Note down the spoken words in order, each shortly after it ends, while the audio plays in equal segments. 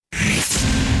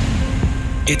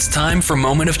It's time for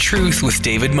Moment of Truth with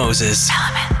David Moses.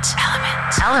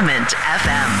 Element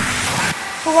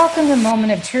FM. Well, welcome to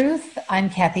Moment of Truth. I'm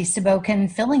Kathy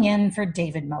Sabokin, filling in for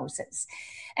David Moses.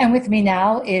 And with me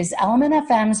now is Element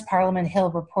FM's Parliament Hill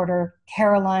reporter,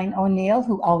 Caroline O'Neill,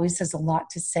 who always has a lot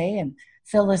to say and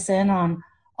fill us in on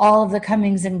all of the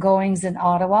comings and goings in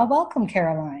Ottawa. Welcome,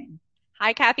 Caroline.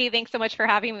 Hi, Kathy. Thanks so much for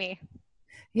having me.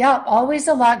 Yeah, always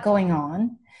a lot going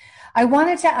on. I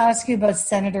wanted to ask you about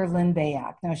Senator Lynn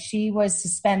Beyak. Now, she was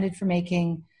suspended for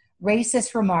making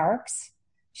racist remarks.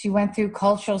 She went through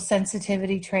cultural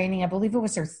sensitivity training. I believe it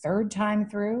was her third time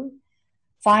through.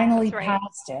 Finally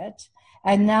passed it.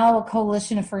 And now a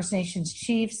coalition of First Nations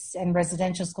chiefs and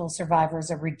residential school survivors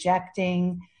are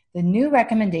rejecting the new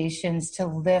recommendations to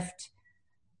lift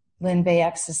Lynn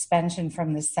Beyak's suspension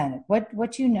from the Senate.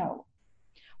 What do you know?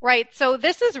 Right. So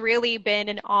this has really been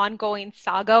an ongoing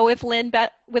saga with Lynn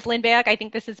Beyak. I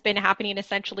think this has been happening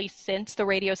essentially since the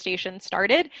radio station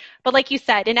started. But like you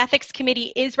said, an ethics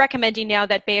committee is recommending now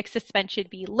that Beyak's suspension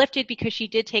be lifted because she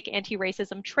did take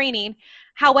anti-racism training.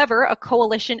 However, a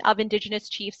coalition of Indigenous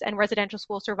chiefs and residential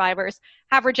school survivors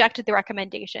have rejected the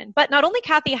recommendation. But not only,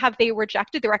 Kathy, have they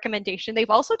rejected the recommendation, they've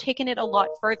also taken it a lot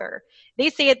further.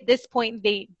 They say at this point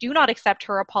they do not accept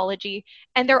her apology,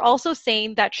 and they're also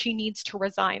saying that she needs to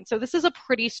resign. So this is a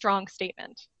pretty strong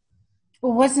statement.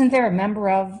 Well, wasn't there a member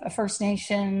of a First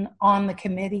Nation on the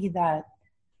committee that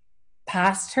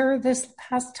passed her this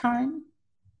past time?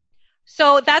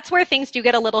 So that's where things do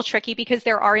get a little tricky because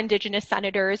there are Indigenous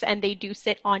senators and they do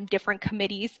sit on different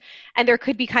committees and there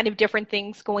could be kind of different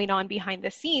things going on behind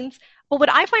the scenes. But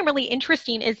what I find really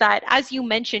interesting is that, as you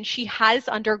mentioned, she has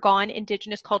undergone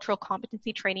Indigenous cultural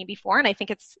competency training before, and I think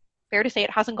it's fair to say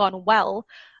it hasn't gone well.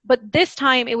 But this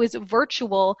time it was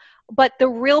virtual. But the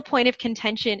real point of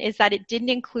contention is that it didn't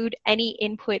include any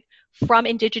input from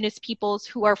Indigenous peoples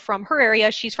who are from her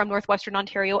area. She's from Northwestern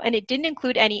Ontario, and it didn't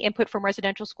include any input from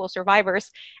residential school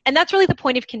survivors. And that's really the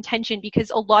point of contention because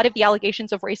a lot of the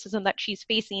allegations of racism that she's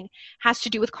facing has to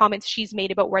do with comments she's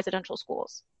made about residential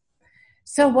schools.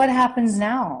 So what happens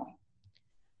now?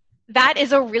 That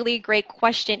is a really great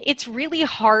question. It's really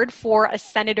hard for a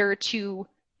senator to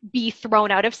be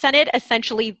thrown out of Senate.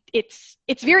 Essentially, it's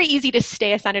very easy to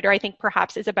stay a senator, I think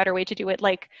perhaps is a better way to do it.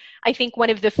 Like, I think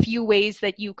one of the few ways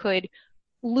that you could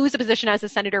lose a position as a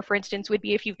senator, for instance, would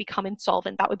be if you've become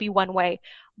insolvent. That would be one way.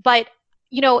 But,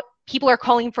 people are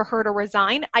calling for her to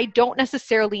resign. I don't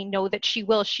necessarily know that she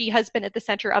will. She has been at the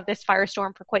center of this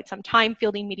firestorm for quite some time,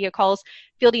 fielding media calls,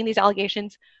 fielding these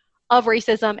allegations of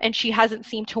racism, and she hasn't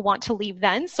seemed to want to leave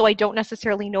then, so I don't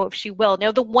necessarily know if she will.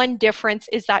 Now, the one difference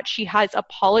is that she has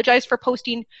apologized for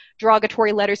posting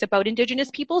derogatory letters about Indigenous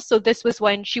people, so this was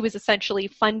when she was essentially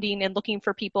funding and looking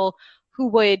for people who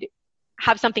would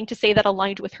have something to say that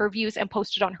aligned with her views and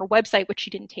posted on her website, which she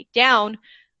didn't take down.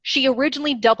 She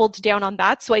originally doubled down on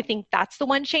that, so I think that's the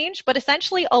one change, but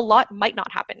essentially a lot might not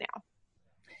happen now.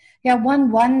 Yeah,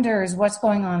 one wonders what's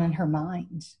going on in her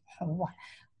mind.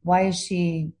 Why is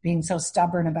she being so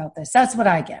stubborn about this? That's what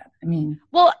I get.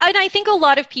 Well, and I think a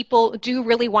lot of people do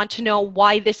really want to know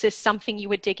why this is something you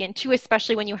would dig into,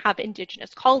 especially when you have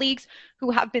Indigenous colleagues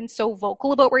who have been so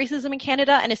vocal about racism in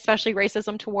Canada and especially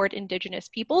racism toward Indigenous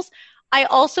peoples. I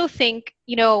also think,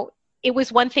 it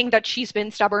was one thing that she's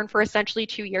been stubborn for essentially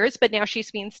 2 years, but now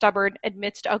she's being stubborn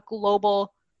amidst a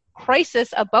global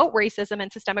crisis about racism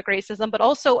and systemic racism, but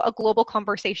also a global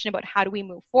conversation about how do we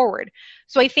move forward.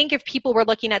 So I think if people were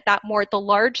looking at that more at the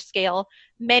large scale,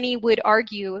 many would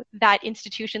argue that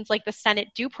institutions like the Senate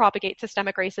do propagate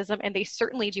systemic racism, and they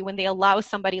certainly do when they allow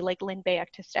somebody like Lynn Beyak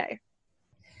to stay.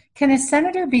 Can a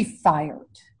senator be fired?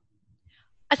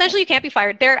 Essentially, you can't be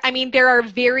fired. There are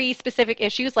very specific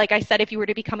issues, like I said, if you were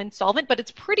to become insolvent, but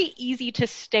it's pretty easy to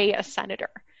stay a senator.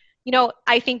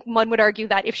 I think one would argue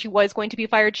that if she was going to be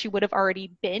fired, she would have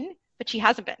already been, but she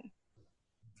hasn't been.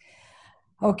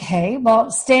 Okay,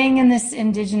 well, staying in this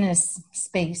Indigenous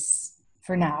space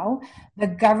for now, the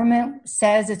government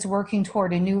says it's working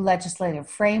toward a new legislative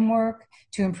framework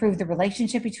to improve the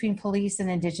relationship between police and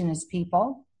Indigenous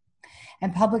people.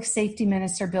 And Public Safety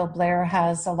Minister Bill Blair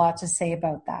has a lot to say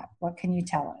about that. What can you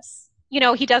tell us?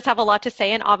 He does have a lot to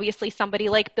say, and obviously somebody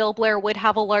like Bill Blair would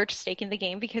have a large stake in the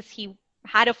game because he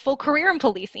had a full career in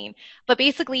policing. But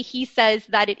basically, he says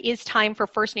that it is time for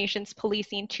First Nations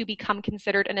policing to become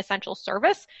considered an essential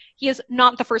service. He is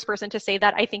not the first person to say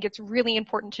that. I think it's really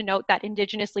important to note that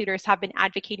Indigenous leaders have been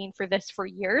advocating for this for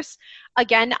years.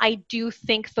 Again, I do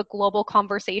think the global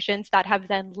conversations that have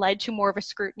then led to more of a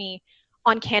scrutiny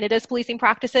on Canada's policing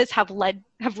practices have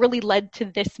really led to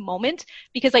this moment,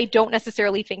 because I don't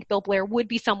necessarily think Bill Blair would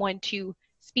be someone to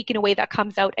speak in a way that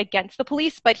comes out against the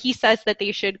police, but he says that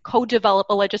they should co-develop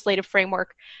a legislative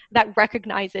framework that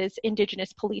recognizes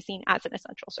Indigenous policing as an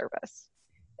essential service.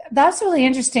 That's really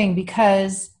interesting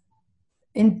because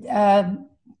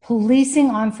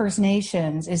policing on First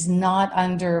Nations is not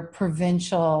under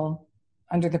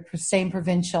the same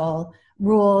provincial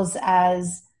rules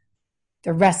as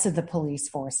the rest of the police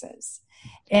forces.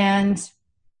 And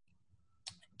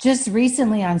just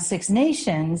recently on Six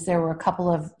Nations, there were a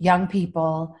couple of young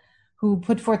people who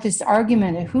put forth this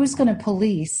argument of who's going to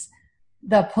police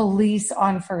the police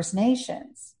on First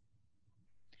Nations.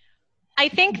 I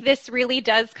think this really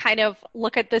does kind of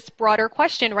look at this broader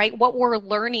question, right? What we're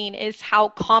learning is how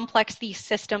complex these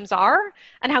systems are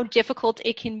and how difficult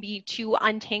it can be to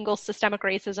untangle systemic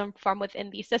racism from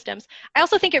within these systems. I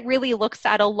also think it really looks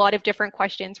at a lot of different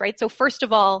questions, right? So first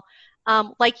of all,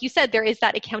 like you said, there is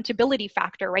that accountability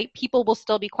factor, right? People will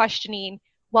still be questioning,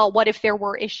 well, what if there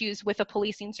were issues with a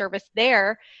policing service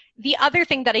there? The other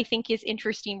thing that I think is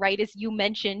interesting, right, is you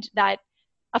mentioned that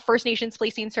a First Nations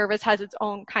policing service has its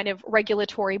own kind of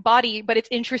regulatory body, but it's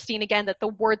interesting, again, that the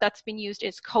word that's been used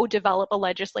is co-develop a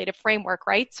legislative framework,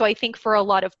 right? So I think for a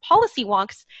lot of policy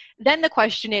wonks, then the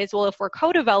question is, well, if we're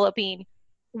co-developing,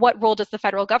 what role does the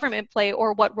federal government play,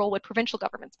 or what role would provincial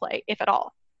governments play, if at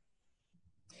all?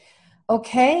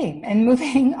 Okay, and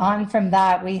moving on from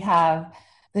that, we have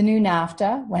the new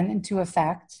NAFTA went into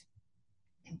effect,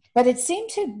 but it seemed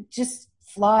to just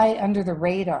fly under the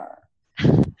radar.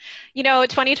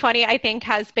 2020, I think,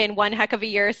 has been one heck of a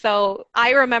year. So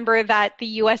I remember that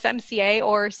the USMCA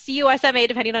or CUSMA,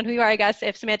 depending on who you are, I guess,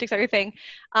 if semantics are your thing,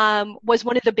 was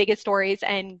one of the biggest stories.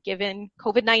 And given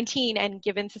COVID-19 and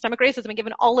given systemic racism and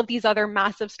given all of these other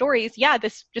massive stories,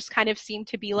 this just kind of seemed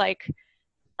to be like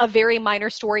a very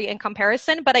minor story in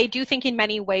comparison. But I do think in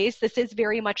many ways, this is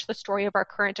very much the story of our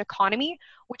current economy,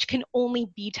 which can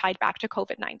only be tied back to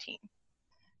COVID-19.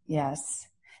 Yes.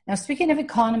 Now, speaking of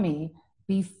economy,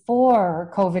 before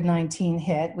COVID-19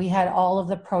 hit, we had all of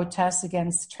the protests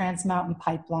against Trans Mountain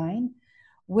Pipeline,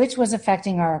 which was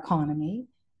affecting our economy.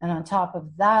 And on top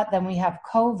of that, then we have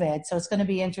COVID. So it's going to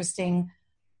be interesting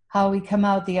how we come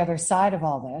out the other side of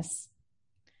all this.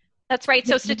 That's right.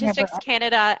 So Statistics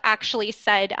Canada actually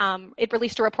said, it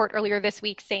released a report earlier this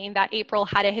week saying that April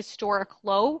had a historic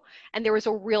low and there was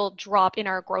a real drop in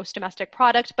our gross domestic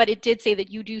product. But it did say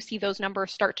that you do see those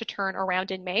numbers start to turn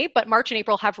around in May. But March and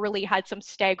April have really had some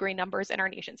staggering numbers in our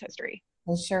nation's history.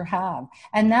 They sure have.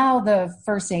 And now the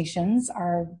First Nations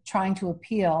are trying to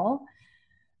appeal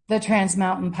the Trans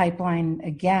Mountain Pipeline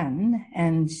again.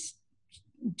 And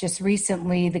just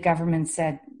recently, the government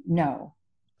said no.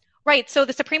 Right. So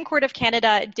the Supreme Court of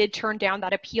Canada did turn down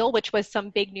that appeal, which was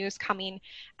some big news coming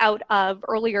out of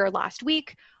earlier last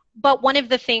week. But one of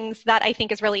the things that I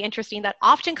think is really interesting that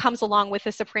often comes along with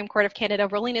the Supreme Court of Canada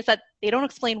ruling is that they don't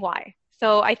explain why.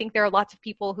 So I think there are lots of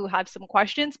people who have some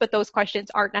questions, but those questions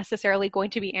aren't necessarily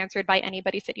going to be answered by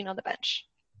anybody sitting on the bench.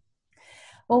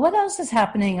 Well, what else is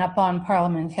happening up on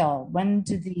Parliament Hill? When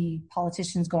do the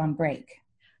politicians go on break?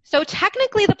 So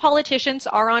technically the politicians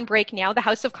are on break now. The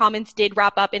House of Commons did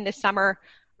wrap up in the summer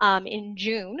in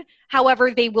June.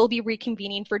 However, they will be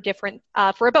reconvening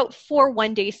for about 4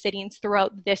 one-day sittings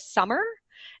throughout this summer.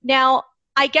 Now,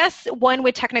 I guess one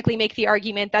would technically make the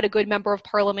argument that a good member of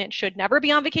Parliament should never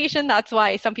be on vacation. That's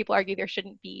why some people argue there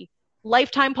shouldn't be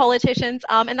lifetime politicians.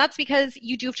 And that's because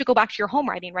you do have to go back to your home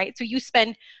riding, right? So you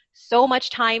spend so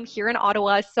much time here in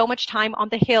Ottawa, so much time on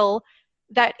the Hill,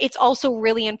 that it's also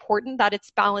really important that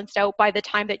it's balanced out by the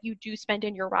time that you do spend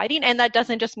in your riding. And that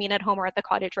doesn't just mean at home or at the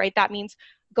cottage, right? That means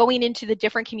going into the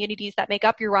different communities that make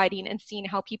up your riding and seeing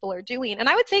how people are doing. And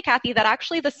I would say, Kathy, that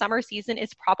actually the summer season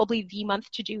is probably the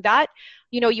month to do that.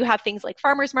 You have things like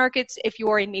farmers markets. If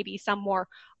you're in maybe some more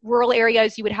rural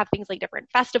areas, you would have things like different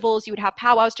festivals, you would have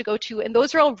powwows to go to. And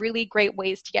those are all really great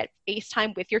ways to get face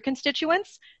time with your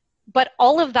constituents. But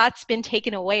all of that's been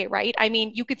taken away, right? I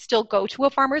mean, you could still go to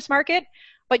a farmer's market,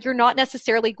 but you're not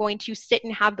necessarily going to sit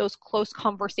and have those close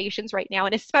conversations right now.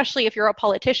 And especially if you're a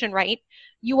politician, right?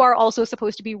 You are also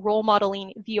supposed to be role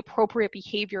modeling the appropriate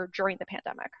behavior during the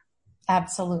pandemic.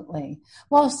 Absolutely.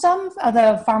 Well, some of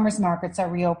the farmers markets are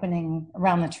reopening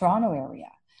around the Toronto area.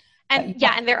 And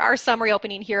and there are some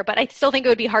reopening here, but I still think it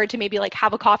would be hard to maybe like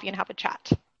have a coffee and have a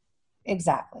chat.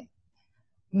 Exactly.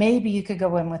 Maybe you could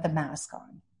go in with a mask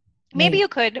on. Maybe you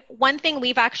could. One thing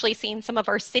we've actually seen some of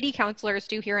our city councillors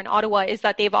do here in Ottawa is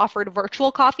that they've offered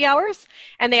virtual coffee hours,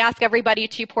 and they ask everybody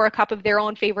to pour a cup of their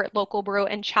own favorite local brew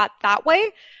and chat that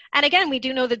way. And again, we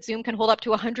do know that Zoom can hold up to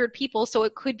 100 people, so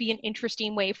it could be an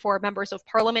interesting way for members of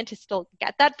Parliament to still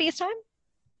get that face time.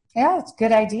 Yeah, it's a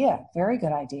good idea. Very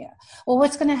good idea. Well,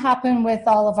 what's going to happen with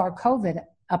all of our COVID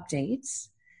updates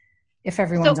if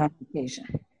everyone's on vacation?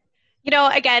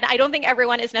 Again, I don't think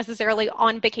everyone is necessarily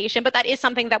on vacation, but that is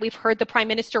something that we've heard the Prime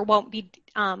Minister won't be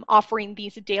offering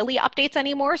these daily updates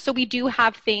anymore. So we do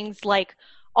have things like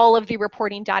all of the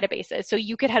reporting databases. So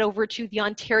you could head over to the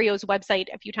Ontario's website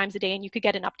a few times a day and you could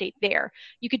get an update there.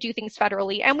 You could do things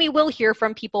federally, and we will hear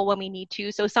from people when we need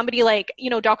to. So somebody like,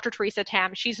 Dr. Theresa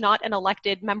Tam, she's not an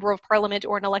elected member of parliament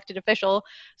or an elected official,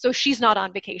 so she's not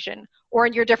on vacation. Or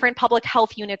in your different public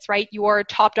health units, right, your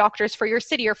top doctors for your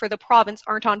city or for the province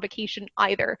aren't on vacation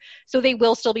either. So they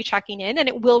will still be checking in, and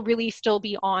it will really still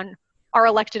be on our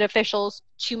elected officials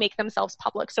to make themselves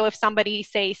public. So if somebody,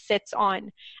 say, sits on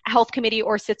a health committee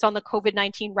or sits on the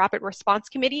COVID-19 Rapid Response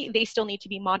Committee, they still need to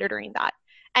be monitoring that.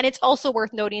 And it's also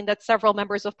worth noting that several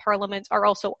members of parliament are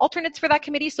also alternates for that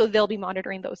committee, so they'll be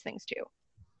monitoring those things too.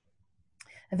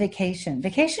 A vacation.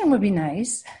 Vacation would be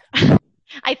nice.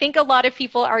 I think a lot of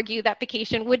people argue that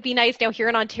vacation would be nice. Now, here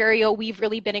in Ontario, we've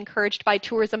really been encouraged by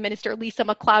Tourism Minister Lisa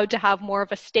MacLeod to have more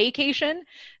of a staycation.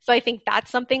 So I think that's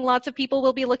something lots of people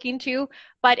will be looking to.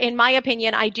 But in my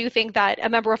opinion, I do think that a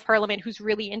member of parliament who's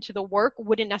really into the work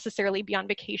wouldn't necessarily be on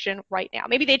vacation right now.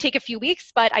 Maybe they take a few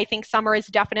weeks, but I think summer is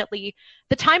definitely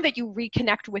the time that you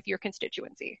reconnect with your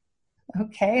constituency.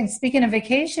 Okay, and speaking of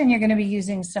vacation, you're going to be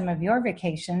using some of your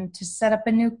vacation to set up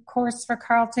a new course for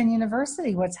Carleton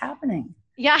University. What's happening?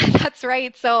 Yeah, that's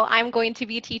right. So I'm going to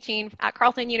be teaching at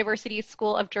Carleton University's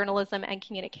School of Journalism and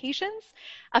Communications.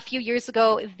 A few years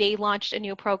ago, they launched a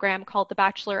new program called the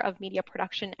Bachelor of Media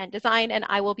Production and Design, and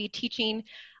I will be teaching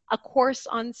a course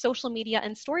on social media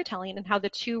and storytelling and how the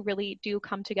two really do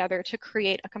come together to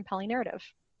create a compelling narrative.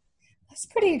 That's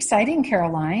pretty exciting,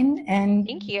 Caroline. And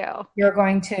thank you. You're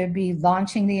going to be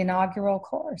launching the inaugural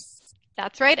course.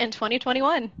 That's right, in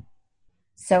 2021.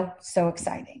 So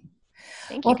exciting.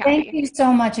 Thank you, Thank you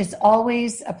so much. It's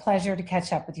always a pleasure to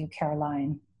catch up with you,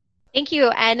 Caroline. Thank you.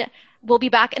 And we'll be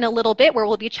back in a little bit where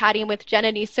we'll be chatting with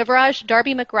Janani Sivaraj,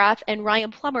 Darby McGrath, and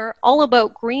Ryan Plummer all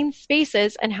about green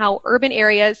spaces and how urban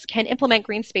areas can implement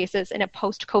green spaces in a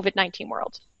post-COVID-19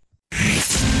 world.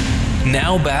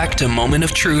 Now back to Moment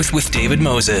of Truth with David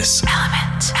Moses.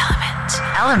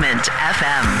 Element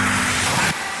FM.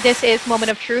 This is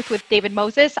Moment of Truth with David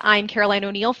Moses. I'm Caroline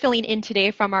O'Neill, filling in today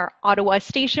from our Ottawa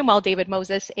station while David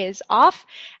Moses is off.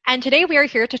 And today we are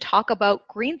here to talk about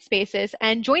green spaces.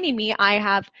 And joining me, I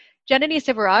have Janani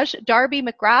Sivaraj, Darby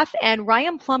McGrath, and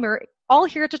Ryan Plummer, all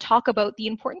here to talk about the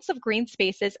importance of green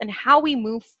spaces and how we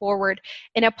move forward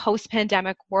in a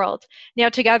post-pandemic world. Now,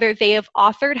 together, they have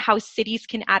authored How Cities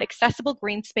Can Add Accessible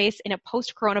Green Space in a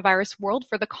Post-Coronavirus World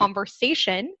for the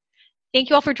Conversation. Thank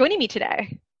you all for joining me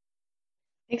today.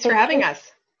 Thanks for having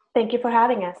us. Thank you for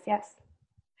having us, yes.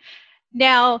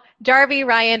 Now, Darby,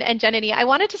 Ryan, and Janani, I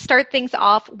wanted to start things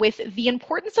off with the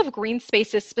importance of green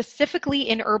spaces, specifically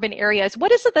in urban areas.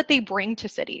 What is it that they bring to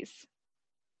cities?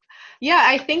 Yeah,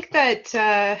 I think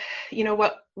that,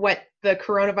 what the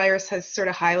coronavirus has sort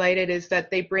of highlighted is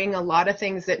that they bring a lot of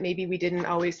things that maybe we didn't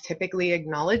always typically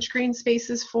acknowledge green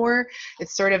spaces for.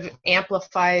 It's sort of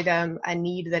amplified a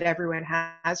need that everyone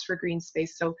has for green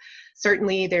space. So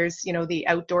certainly there's, the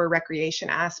outdoor recreation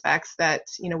aspects that,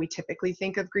 we typically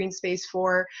think of green space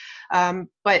for.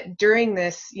 But during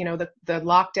this, the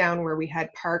lockdown where we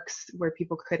had parks where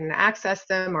people couldn't access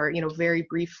them or, very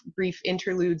brief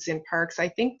interludes in parks, I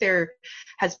think there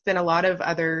has been a lot of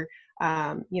other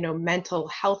mental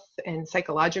health and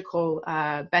psychological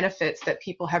benefits that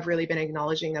people have really been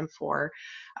acknowledging them for.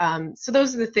 So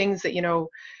those are the things that,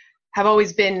 have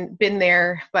always been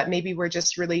there, but maybe we're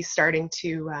just really starting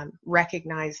to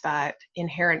recognize that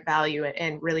inherent value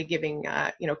and really giving,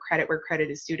 credit where credit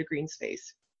is due to green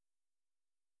space.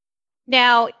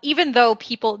 Now, even though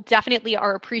people definitely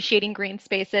are appreciating green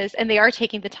spaces and they are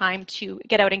taking the time to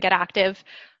get out and get active,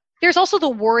 there's also the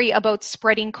worry about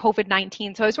spreading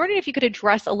COVID-19. So I was wondering if you could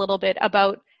address a little bit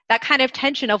about that kind of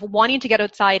tension of wanting to get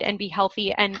outside and be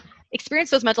healthy and experience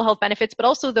those mental health benefits, but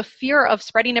also the fear of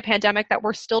spreading a pandemic that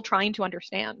we're still trying to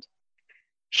understand.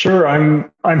 Sure,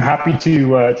 I'm happy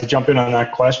to jump in on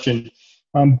that question.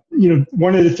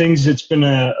 One of the things that's been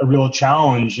a real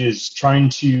challenge is trying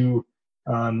to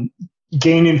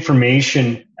gain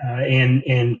information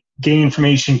and gain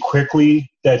information quickly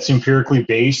that's empirically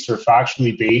based or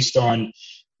factually based on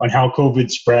how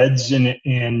COVID spreads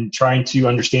and trying to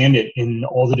understand it in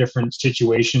all the different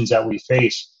situations that we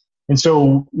face. And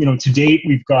so, to date,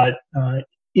 we've got,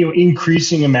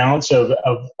 increasing amounts of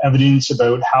evidence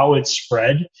about how it's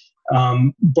spread.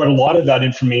 But a lot of that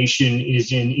information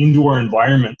is in indoor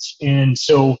environments. And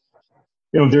so,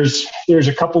 there's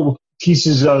a couple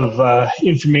pieces of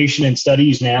information and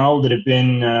studies now that have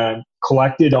been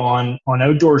collected on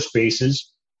outdoor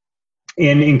spaces.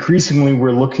 And increasingly,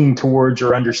 we're looking towards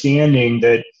or understanding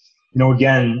that,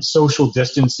 again, social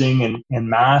distancing and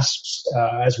masks,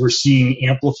 as we're seeing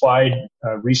amplified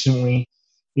recently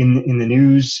in the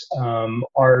news,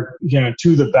 are,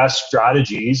 two of the best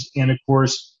strategies. And of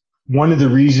course, one of the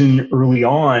reasons early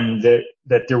on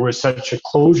that there was such a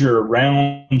closure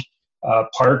around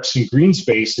parks and green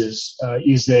spaces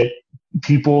is that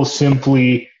people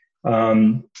simply,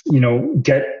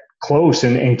 get close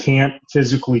and can't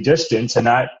physically distance, and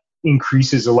that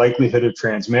increases the likelihood of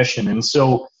transmission. And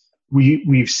so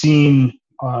we've seen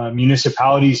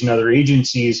municipalities and other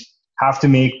agencies have to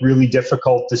make really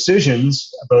difficult decisions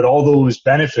about all those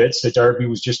benefits that Darby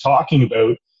was just talking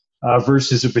about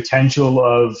versus a potential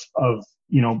of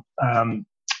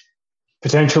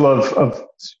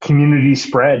community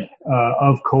spread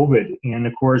of COVID. And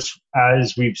of course,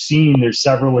 as we've seen, there's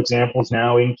several examples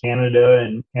now in Canada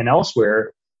and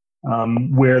elsewhere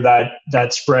where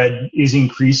that spread is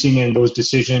increasing, and those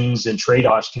decisions and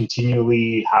trade-offs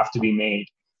continually have to be made.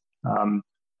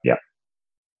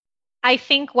 I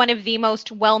think one of the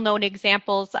most well-known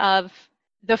examples of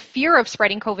the fear of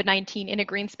spreading COVID-19 in a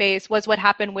green space was what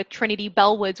happened with Trinity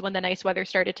Bellwoods when the nice weather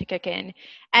started to kick in.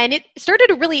 And it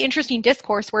started a really interesting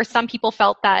discourse where some people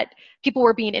felt that people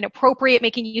were being inappropriate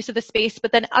making use of the space,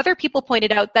 but then other people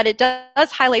pointed out that it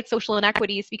does highlight social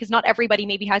inequities because not everybody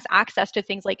maybe has access to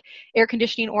things like air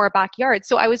conditioning or a backyard.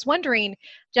 So I was wondering,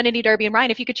 Jenny, Darby, and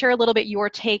Ryan, if you could share a little bit your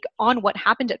take on what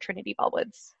happened at Trinity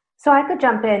Bellwoods. So I could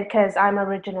jump in because I'm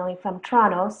originally from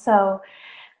Toronto. So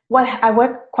I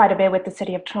work quite a bit with the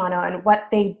City of Toronto, and what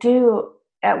they do,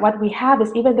 what we have is,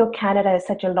 even though Canada is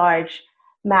such a large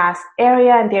mass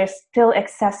area and they're still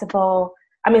accessible,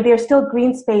 there's still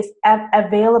green space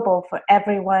available for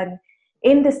everyone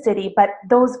in the city, but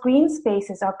those green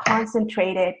spaces are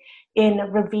concentrated in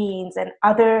ravines and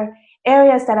other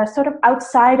areas that are sort of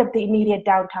outside of the immediate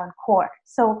downtown core.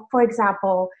 So for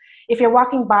example, if you're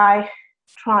walking by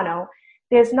Toronto,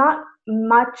 there's not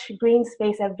much green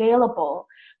space available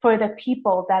for the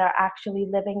people that are actually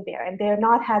living there, and they're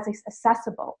not as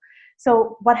accessible.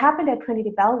 So what happened at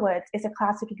Trinity Bellwoods is a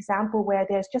classic example where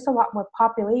there's just a lot more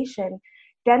population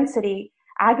density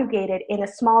aggregated in a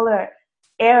smaller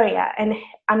area. And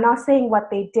I'm not saying what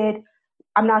they did,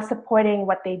 I'm not supporting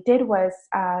what they did was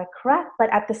correct,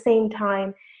 but at the same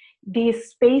time, these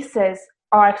spaces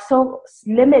are so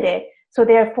limited, so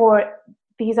therefore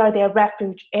these are their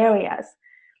refuge areas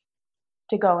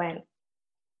to go in.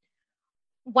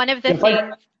 One of the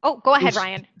things... go ahead,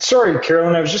 Ryan. Sorry,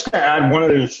 Carolyn. I was just going to add one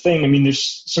other thing.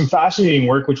 There's some fascinating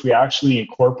work which we actually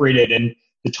incorporated, and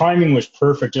the timing was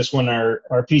perfect just when our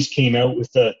piece came out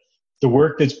with the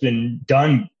work that's been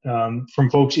done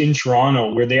from folks in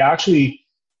Toronto, where they actually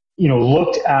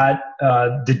looked at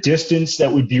the distance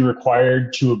that would be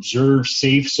required to observe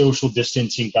safe social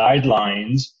distancing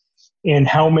guidelines and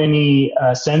how many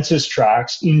census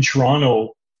tracts in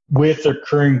Toronto with their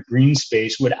current green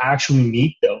space would actually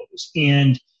meet those.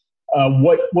 And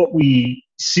what we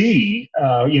see,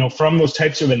 from those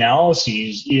types of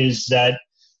analyses is that,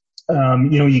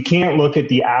 you can't look at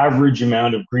the average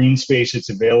amount of green space that's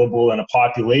available in a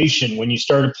population. When you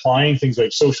start applying things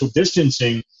like social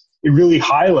distancing, it really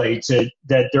highlights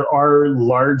that there are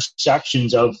large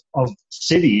sections of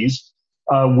cities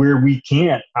where we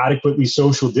can't adequately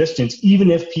social distance. Even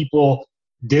if people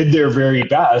did their very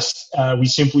best, we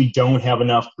simply don't have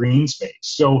enough green space.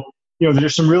 So,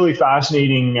 there's some really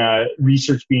fascinating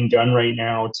research being done right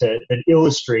now that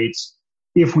illustrates,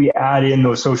 if we add in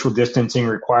those social distancing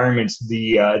requirements,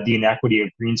 the inequity of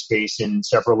green space in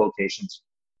several locations.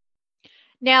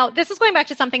 Now, this is going back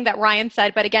to something that Ryan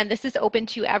said, but again, this is open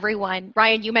to everyone.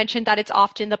 Ryan, you mentioned that it's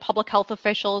often the public health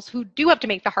officials who do have to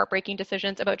make the heartbreaking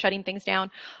decisions about shutting things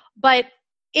down. But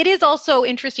it is also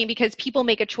interesting because people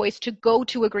make a choice to go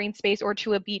to a green space or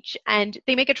to a beach, and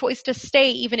they make a choice to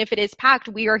stay even if it is packed.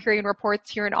 We are hearing reports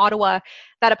here in Ottawa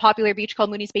that a popular beach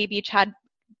called Mooney's Bay Beach had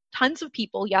tons of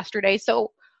people yesterday.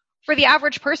 So for the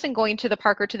average person going to the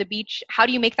park or to the beach, how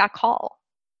do you make that call?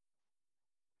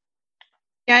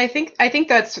 Yeah, I think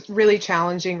that's really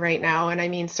challenging right now.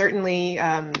 And certainly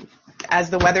as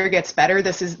the weather gets better,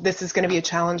 this is going to be a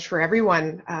challenge for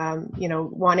everyone,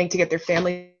 wanting to get their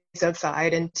families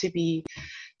outside and to be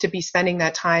spending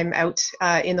that time out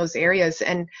in those areas.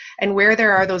 And where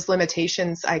there are those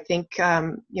limitations, I think,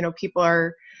 people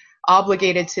are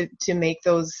obligated to make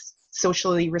those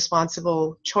socially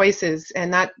responsible choices.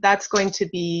 And that's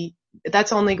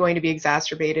only going to be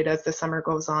exacerbated as the summer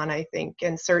goes on, I think.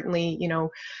 And certainly,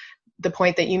 the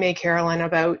point that you made, Carolyn,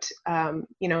 about,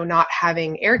 not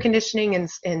having air conditioning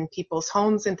in people's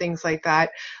homes and things like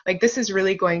that, like this is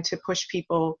really going to push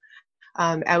people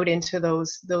out into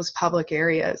those public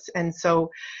areas. And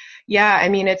so, yeah, I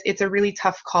mean, it's a really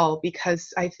tough call,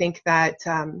 because I think that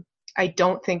I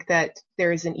don't think that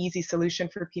there is an easy solution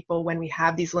for people when we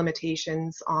have these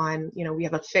limitations on, we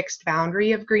have a fixed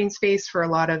boundary of green space for a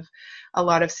lot of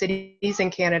cities in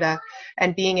Canada,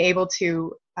 and being able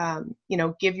to,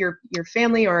 give your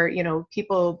family or,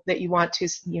 people that you want to,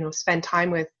 spend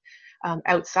time with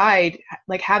outside,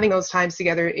 like having those times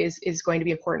together is going to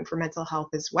be important for mental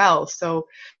health as well. So,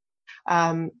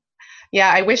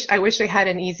 yeah, I wish I had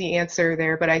an easy answer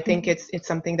there, but I think it's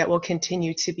something that will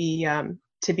continue to be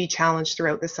challenged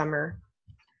throughout the summer.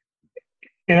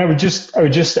 And I would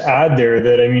just add there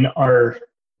that, I mean,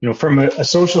 from a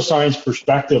social science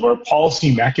perspective, our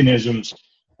policy mechanisms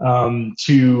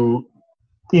to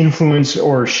influence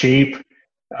or shape,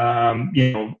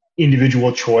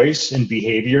 individual choice and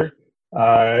behavior,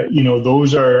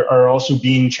 those are also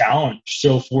being challenged.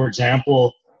 So, for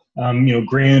example,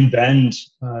 Grand Bend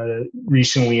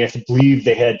recently, I believe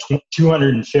they had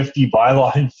 250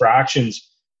 bylaw infractions,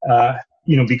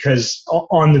 because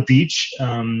on the beach,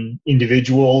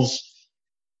 individuals,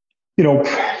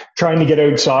 trying to get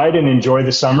outside and enjoy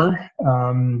the summer,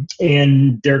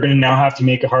 and they're going to now have to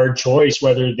make a hard choice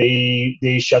whether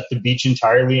they shut the beach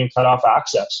entirely and cut off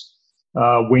access.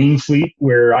 Wainfleet,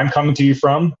 where I'm coming to you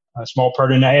from, a small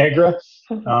part of Niagara,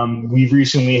 we've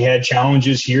recently had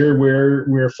challenges here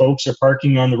where folks are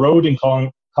parking on the road and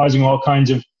causing all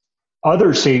kinds of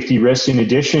other safety risks in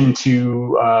addition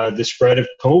to the spread of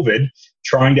COVID,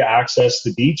 trying to access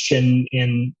the beach.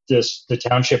 And the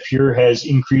township here has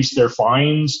increased their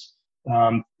fines,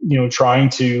 trying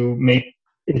to make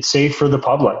it safe for the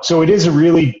public. So it is a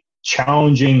really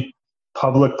challenging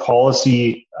public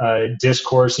policy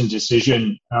discourse and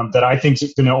decision that I think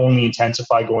is going to only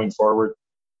intensify going forward.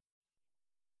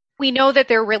 We know that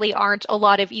there really aren't a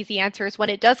lot of easy answers when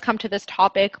it does come to this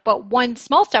topic, but one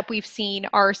small step we've seen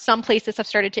are some places have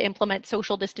started to implement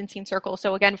social distancing circles.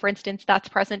 So again, for instance, that's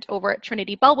present over at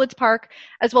Trinity Bellwoods Park,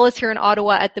 as well as here in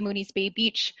Ottawa at the Mooney's Bay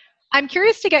Beach. I'm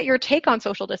curious to get your take on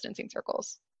social distancing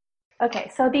circles.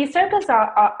 Okay, so these circles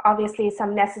are obviously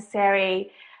some necessary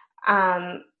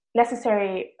things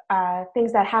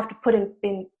that have to put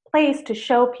in place to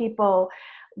show people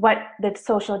what the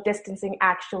social distancing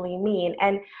actually mean.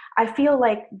 And I feel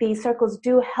like these circles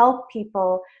do help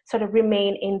people sort of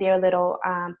remain in their little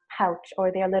pouch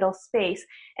or their little space,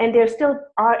 and they still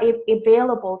are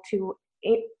available to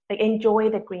enjoy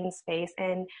the green space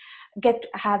and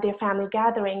have their family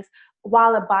gatherings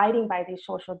while abiding by these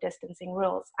social distancing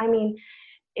rules. I mean,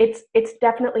 it's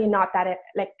definitely not that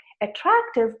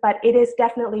attractive, but it is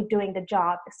definitely doing the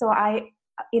job. So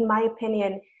in my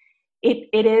opinion,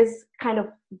 it is kind of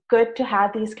good to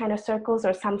have these kind of circles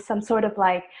or some sort of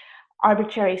like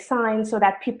arbitrary signs so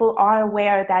that people are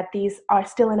aware that these are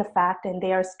still in effect and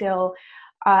they're still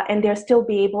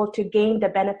be able to gain the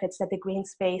benefits that the green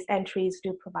space and trees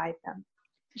do provide them.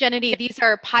 Jenny, these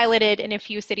are piloted in a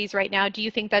few cities right now. Do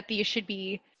you think that these should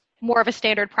be more of a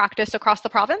standard practice across the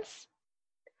province?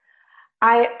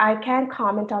 I can't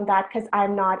comment on that because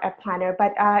I'm not a planner,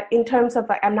 but in terms of,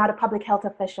 I'm not a public health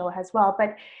official as well,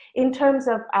 but in terms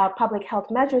of public health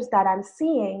measures that I'm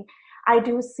seeing, I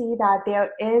do see that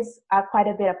there is quite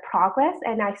a bit of progress.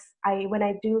 And I when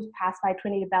I do pass by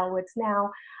Trinity Bellwoods now,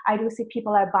 I do see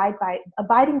people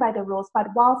abiding by the rules, but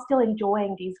while still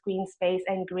enjoying these green space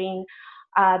and green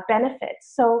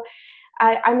benefits. So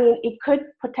I mean, it could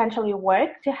potentially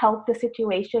work to help the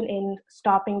situation in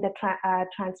stopping the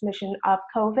transmission of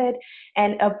COVID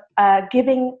and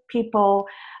giving people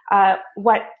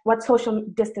what social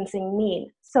distancing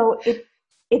means. So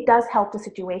it does help the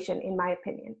situation, in my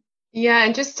opinion. Yeah,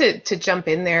 and just to jump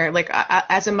in there, like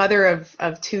as a mother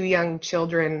of two young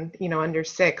children, under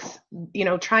 6,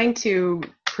 trying to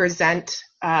present,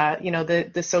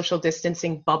 the social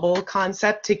distancing bubble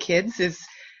concept to kids is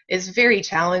very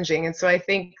challenging. And so I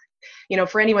think,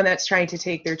 for anyone that's trying to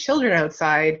take their children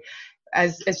outside,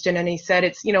 as Janani said,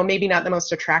 it's, maybe not the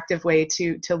most attractive way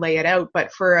to lay it out, but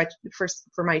for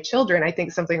my children, I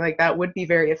think something like that would be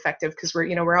very effective, because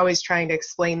we're always trying to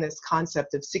explain this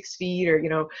concept of 6 feet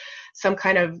or, some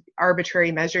kind of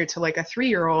arbitrary measure to like a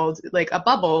 3-year-old, like a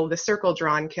bubble. The circle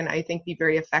drawn can, I think, be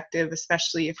very effective,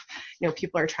 especially if,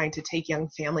 people are trying to take young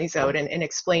families out and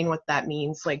explain what that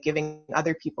means, like giving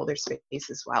other people their space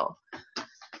as well.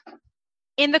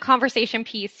 In the conversation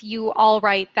piece, you all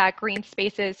write that green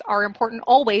spaces are important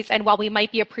always, and while we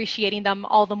might be appreciating them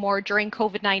all the more during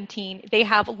COVID-19, they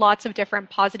have lots of different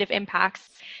positive impacts.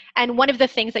 And one of the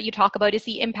things that you talk about is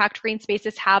the impact green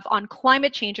spaces have on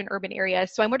climate change in urban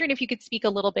areas. So I'm wondering if you could speak a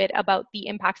little bit about the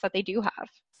impacts that they do have.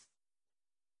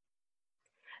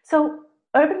 So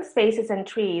urban spaces and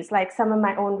trees, like some of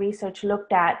my own research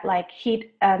looked at like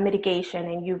heat mitigation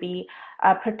and UV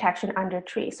protection under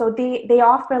trees. So they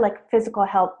offer like physical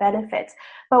health benefits.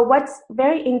 But what's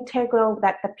very integral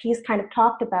that the piece kind of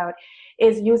talked about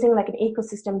is using like an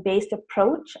ecosystem-based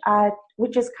approach,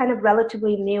 which is kind of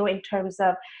relatively new in terms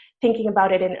of thinking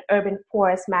about it in urban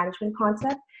forest management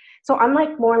concept. So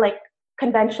unlike more like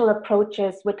conventional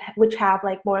approaches which have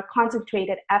like more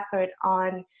concentrated effort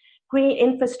on gray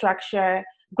infrastructure,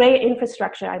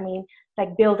 I mean,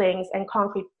 like buildings and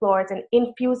concrete floors, and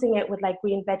infusing it with like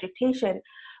green vegetation,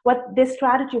 what this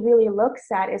strategy really looks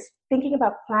at is thinking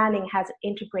about planning as an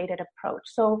integrated approach.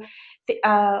 So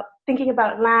thinking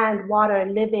about land, water,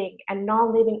 living, and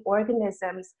non-living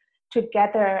organisms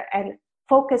together and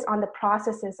focus on the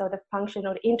processes or the function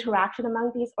or the interaction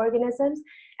among these organisms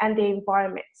and the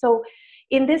environment. So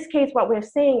in this case, what we're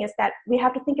saying is that we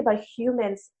have to think about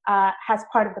humans as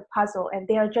part of the puzzle, and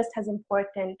they are just as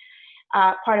important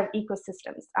part of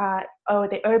ecosystems or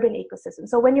the urban ecosystem.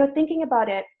 So when you're thinking about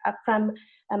it from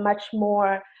a much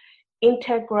more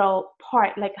integral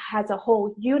part, like as a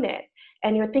whole unit,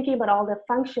 and you're thinking about all the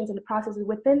functions and the processes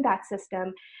within that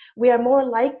system, we are more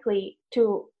likely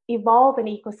to evolve an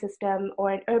ecosystem or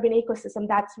an urban ecosystem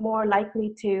that's more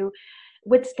likely to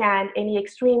withstand any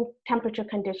extreme temperature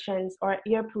conditions or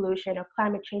air pollution or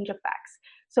climate change effects.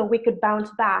 So we could bounce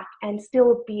back and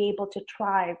still be able to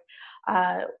thrive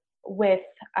with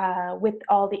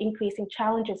all the increasing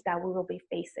challenges that we will be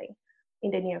facing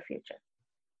in the near future.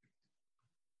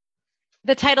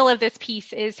 The title of this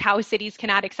piece is How Cities Can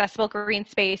Add Accessible Green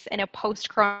Space in a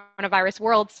Post-Coronavirus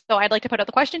World. So I'd like to put out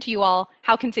the question to you all,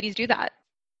 how can cities do that?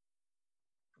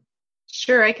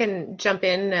 Sure, I can jump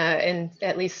in and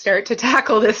at least start to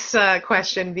tackle this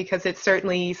question, because it's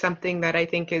certainly something that I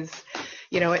think is,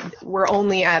 we're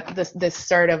only at this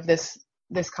start of this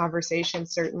conversation,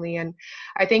 certainly. And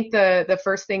I think the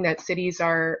first thing that cities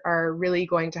are really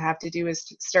going to have to do is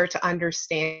to start to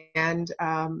understand,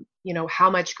 how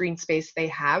much green space they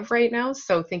have right now.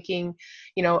 So thinking,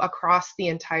 across the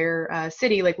entire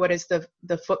city, like what is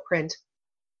the footprint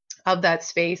of that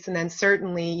space. And then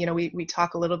certainly, we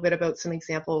talk a little bit about some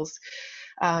examples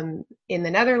in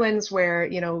the Netherlands where,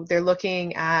 they're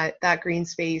looking at that green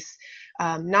space,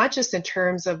 not just in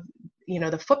terms of,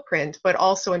 the footprint, but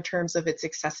also in terms of its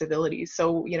accessibility.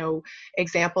 So,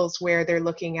 examples where they're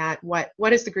looking at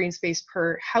what is the green space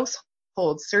per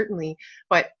household, certainly,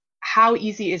 but how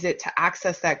easy is it to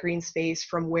access that green space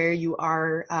from where you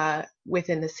are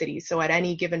within the city? So at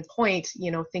any given point,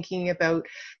 thinking about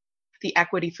the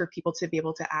equity for people to be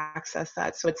able to access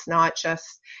that. So it's not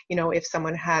just, if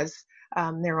someone has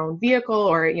their own vehicle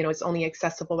or, it's only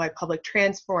accessible by public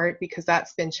transport, because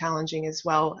that's been challenging as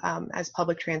well, as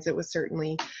public transit was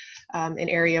certainly an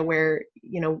area where,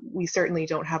 we certainly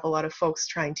don't have a lot of folks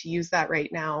trying to use that right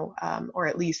now, or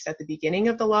at least at the beginning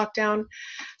of the lockdown.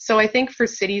 So I think for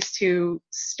cities to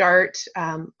start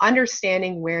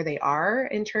understanding where they are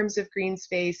in terms of green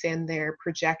space and their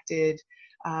projected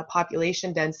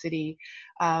population density,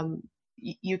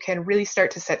 you can really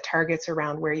start to set targets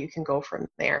around where you can go from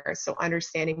there. So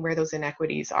understanding where those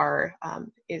inequities are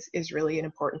is really an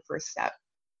important first step.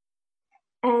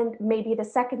 And maybe the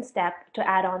second step, to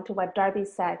add on to what Darby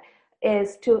said,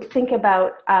 is to think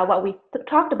about what we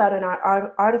talked about in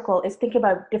our article, is think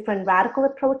about different radical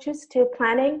approaches to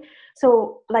planning.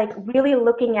 So like really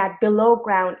looking at below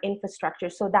ground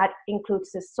infrastructure. So that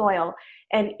includes the soil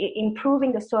and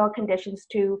improving the soil conditions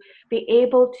to be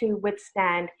able to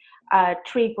withstand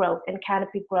tree growth and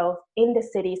canopy growth in the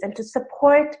cities, and to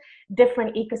support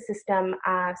different ecosystem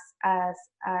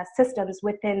systems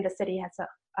within the city as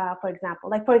for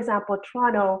example,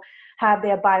 Toronto have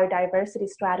their biodiversity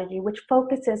strategy, which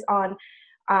focuses on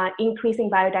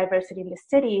increasing biodiversity in the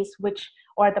cities,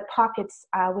 or the pockets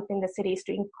within the cities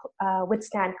to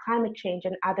withstand climate change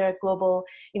and other global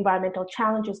environmental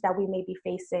challenges that we may be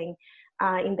facing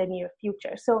in the near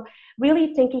future. So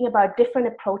really thinking about different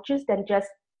approaches than just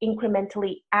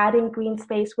incrementally adding green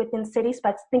space within cities,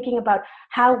 but thinking about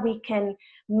how we can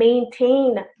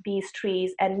maintain these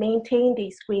trees and maintain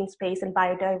these green space and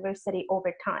biodiversity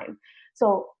over time.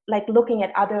 So like looking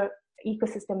at other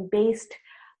ecosystem-based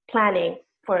planning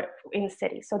in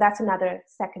cities. So that's another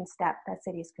second step that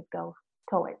cities could go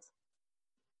towards.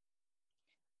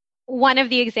 One of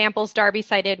the examples Darby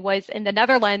cited was in the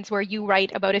Netherlands, where you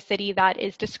write about a city that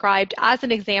is described as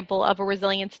an example of a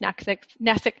resilience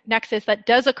nexus that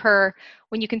does occur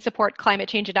when you can support climate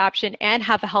change adaptation and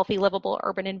have a healthy, livable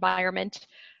urban environment.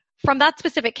 From that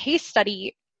specific case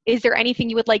study, is there anything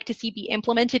you would like to see be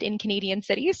implemented in Canadian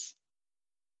cities?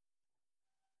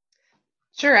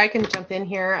 Sure, I can jump in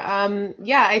here.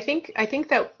 Yeah, I think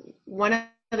that one of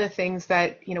the things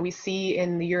that we see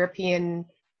in the European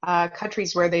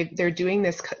countries where they're doing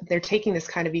this, they're taking this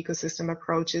kind of ecosystem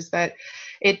approach, is that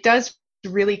it does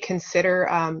really consider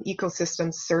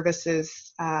ecosystem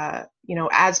services,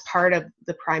 as part of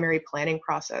the primary planning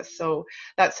process. So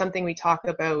that's something we talk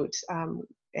about.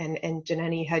 And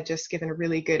Janani had just given a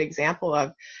really good example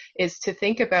of, is to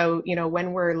think about,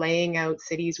 when we're laying out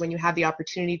cities, when you have the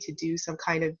opportunity to do some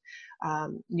kind of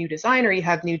new design, or you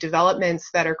have new developments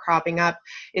that are cropping up,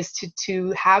 is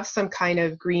to have some kind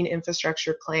of green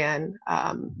infrastructure plan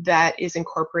that is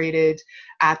incorporated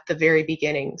at the very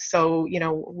beginning. So,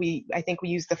 I think we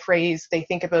use the phrase, they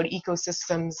think about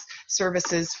ecosystems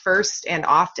services first and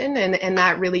often, and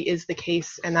that really is the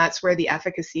case. And that's where the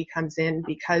efficacy comes in,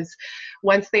 because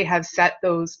once they have set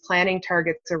those planning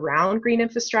targets around green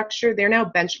infrastructure, they're now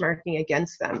benchmarking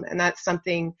against them. And that's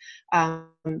something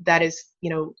that is,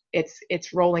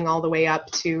 it's rolling all the way up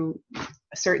to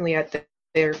certainly at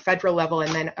their federal level,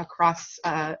 and then across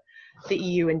the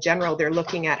EU in general. They're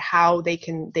looking at how they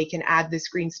can add this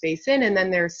green space in, and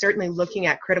then they're certainly looking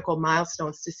at critical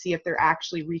milestones to see if they're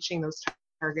actually reaching those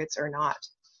targets or not.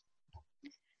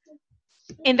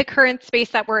 In the current space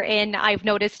that we're in, I've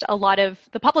noticed a lot of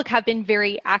the public have been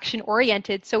very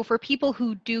action-oriented. So for people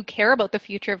who do care about the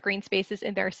future of green spaces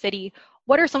in their city,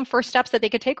 what are some first steps that they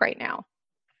could take right now?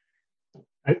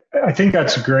 I think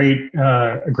that's a great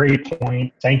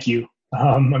point. Thank you.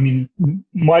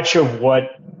 Much of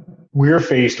what we're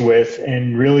faced with,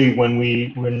 and really when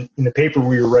in the paper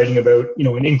we were writing about,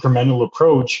 an incremental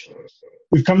approach,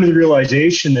 we've come to the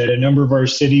realization that a number of our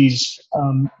cities,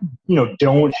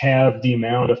 don't have the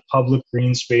amount of public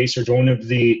green space, or don't have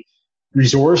the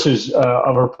resources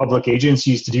of our public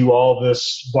agencies to do all of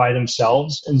this by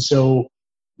themselves. And so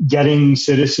getting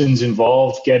citizens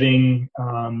involved, getting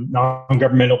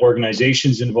non-governmental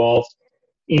organizations involved,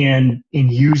 and in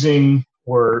using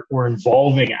or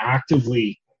involving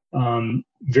actively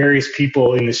various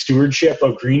people in the stewardship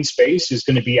of green space is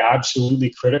going to be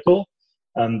absolutely critical.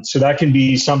 So that can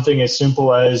be something as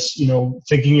simple as,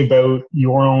 thinking about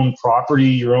your own property,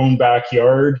 your own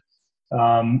backyard.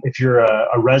 If you're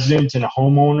a resident and a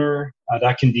homeowner,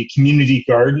 that can be community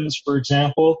gardens, for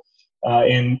example,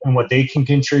 and what they can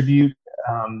contribute.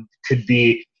 Could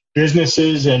be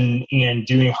businesses and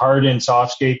doing hard and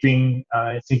softscaping,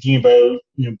 thinking about,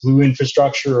 blue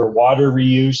infrastructure or water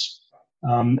reuse.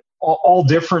 All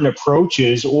different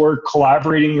approaches, or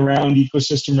collaborating around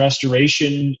ecosystem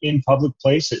restoration in public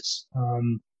places.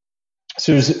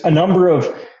 So there's a number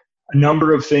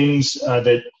of things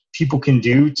that people can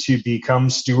do to become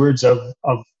stewards of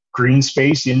green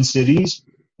space in cities,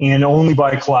 and only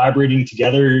by collaborating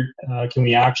together can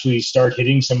we actually start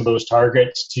hitting some of those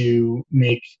targets to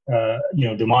make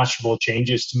demonstrable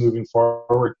changes to moving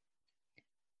forward.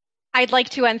 I'd like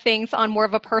to end things on more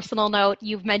of a personal note.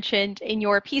 You've mentioned in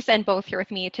your piece, and both here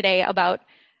with me today, about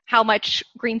how much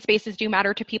green spaces do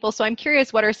matter to people. So I'm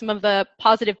curious, what are some of the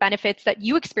positive benefits that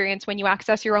you experience when you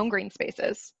access your own green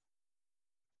spaces?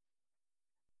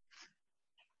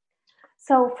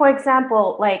 So for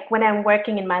example, like when I'm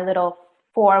working in my little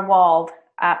four-walled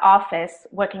office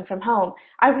working from home,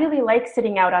 I really like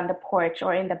sitting out on the porch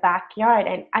or in the backyard,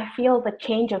 and I feel the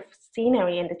change of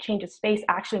scenery and the change of space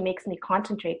actually makes me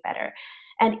concentrate better.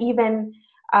 And even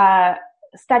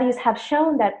studies have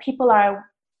shown that people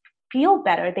feel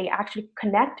better, they actually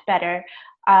connect better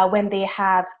when they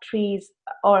have trees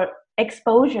or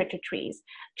exposure to trees.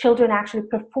 Children actually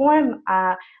perform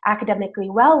academically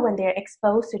well when they're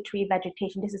exposed to tree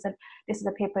vegetation. This is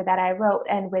a paper that I wrote,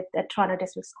 and with the Toronto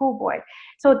District School Board.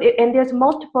 So, and there's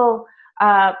multiple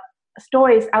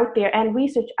stories out there and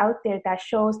research out there that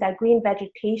shows that green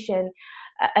vegetation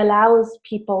allows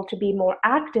people to be more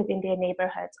active in their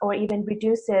neighborhoods, or even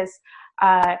reduces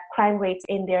crime rates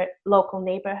in their local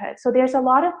neighborhoods. So there's a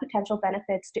lot of potential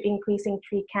benefits to increasing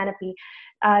tree canopy,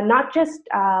 not just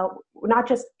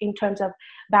in terms of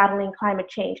battling climate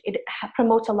change. It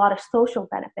promotes a lot of social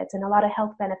benefits and a lot of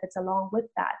health benefits along with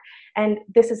that. And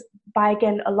this is by,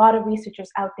 again, a lot of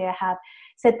researchers out there have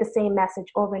said the same message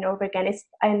over and over again.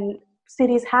 And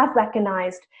cities have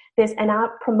recognized this and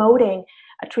are promoting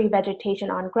a tree vegetation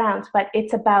on grounds, but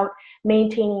it's about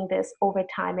maintaining this over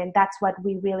time. And that's what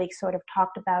we really sort of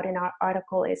talked about in our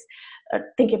article, is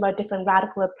thinking about different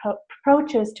radical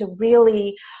approaches to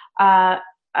really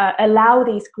allow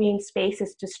these green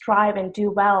spaces to strive and do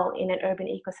well in an urban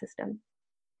ecosystem.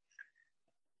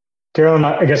 Carolyn,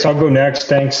 I guess I'll go next.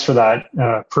 Thanks for that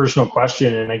personal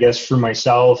question. And I guess for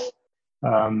myself,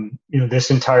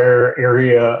 this entire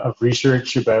area of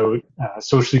research about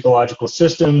social ecological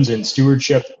systems and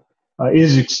stewardship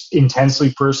is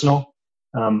intensely personal.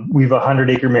 We have a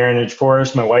 100-acre managed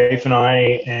forest, my wife and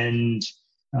I, and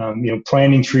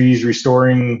planting trees,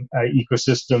 restoring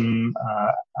ecosystem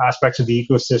aspects of the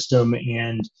ecosystem,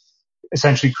 and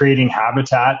essentially creating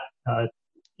habitat.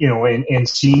 And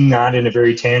seeing that in a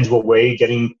very tangible way,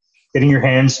 getting your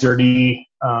hands dirty,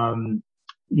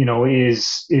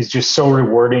 is just so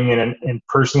rewarding. And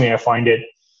personally, I find it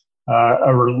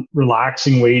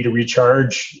relaxing way to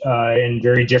recharge, and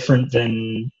very different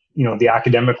than the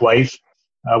academic life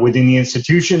within the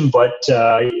institution, but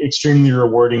extremely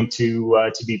rewarding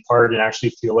to be part and actually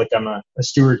feel like I'm a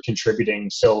steward contributing.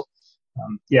 So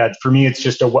for me, it's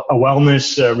just a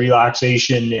wellness,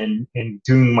 relaxation, and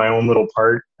doing my own little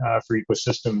part for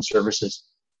ecosystem services.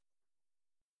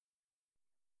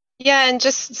 Yeah, and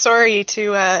just sorry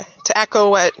to echo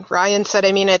what Ryan said.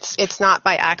 I mean, it's not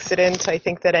by accident. I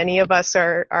think that any of us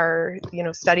are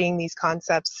studying these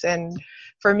concepts, and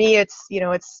for me,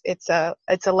 it's a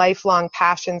lifelong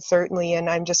passion, certainly. And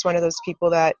I'm just one of those people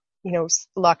that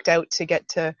lucked out to get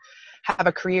to have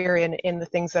a career in the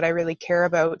things that I really care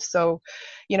about. So,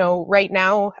 right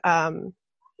now,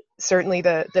 certainly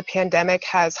the pandemic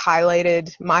has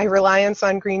highlighted my reliance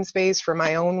on green space for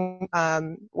my own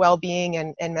well-being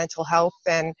and mental health.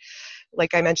 And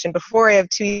like I mentioned before, I have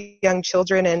 2 young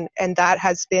children, and that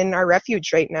has been our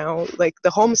refuge right now. Like, the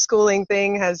homeschooling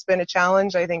thing has been a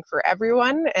challenge, I think, for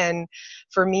everyone. And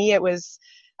for me, it was,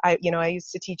 I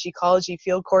used to teach ecology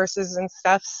field courses and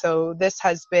stuff. So this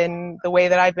has been the way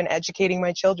that I've been educating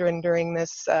my children during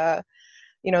this,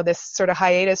 this sort of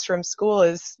hiatus from school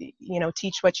is,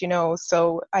 teach what you know.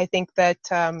 So I think that,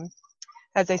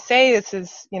 as I say, this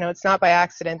is, it's not by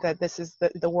accident that this is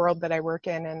the world that I work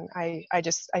in. And I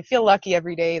feel lucky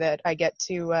every day that I get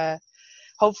to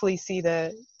hopefully see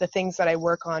the things that I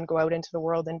work on go out into the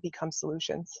world and become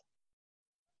solutions.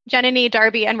 Janani,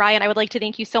 Darby, and Ryan, I would like to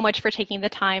thank you so much for taking the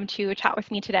time to chat with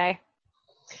me today.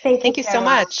 Thank you so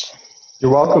much.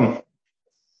 You're welcome.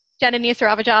 Janani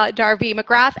Saravaja, Darby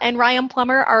McGrath, and Ryan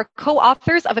Plummer are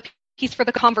co-authors of a piece for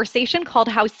The Conversation called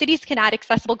How Cities Can Add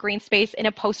Accessible Green Space in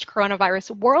a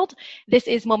Post-Coronavirus World. This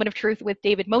is Moment of Truth with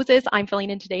David Moses. I'm filling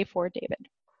in today for David.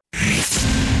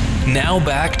 Now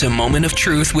back to Moment of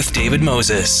Truth with David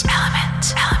Moses.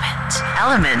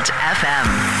 Element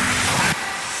FM.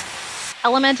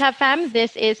 Element FM,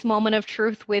 this is Moment of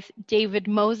Truth with David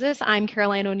Moses. I'm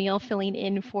Caroline O'Neill filling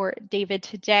in for David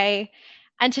today.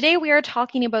 And today we are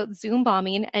talking about Zoom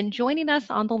bombing, and joining us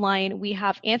on the line, we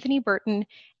have Anthony Burton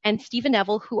and Stephen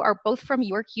Neville, who are both from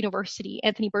York University.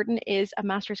 Anthony Burton is a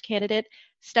master's candidate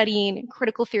studying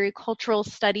critical theory cultural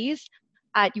studies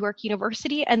at York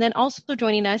University. And then also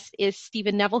joining us is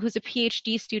Stephen Neville, who's a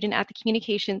PhD student at the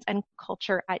Communications and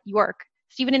Culture at York.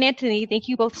 Stephen and Anthony, thank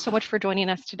you both so much for joining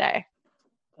us today.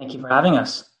 Thank you for having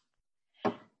us.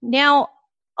 Now,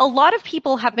 a lot of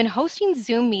people have been hosting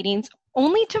Zoom meetings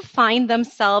only to find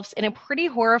themselves in a pretty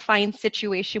horrifying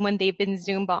situation when they've been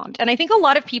Zoom bombed. And I think a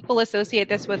lot of people associate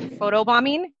this with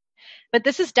photobombing, but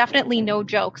this is definitely no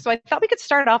joke. So I thought we could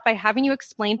start off by having you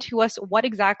explain to us what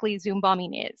exactly Zoom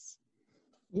bombing is.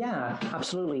 Yeah,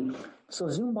 absolutely. So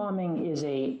Zoom bombing is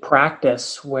a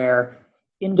practice where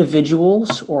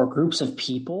individuals or groups of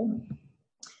people,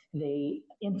 they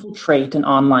infiltrate an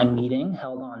online meeting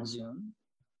held on Zoom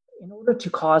in order to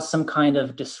cause some kind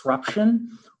of disruption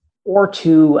or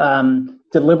to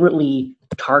deliberately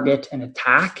target and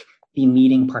attack the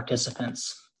meeting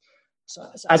participants.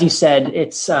 So as you said,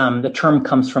 it's the term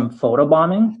comes from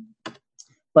photobombing,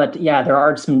 but yeah, there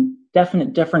are some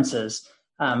definite differences.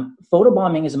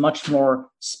 Photobombing is much more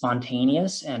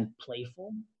spontaneous and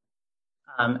playful,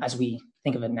 as we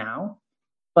think of it now.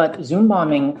 But Zoom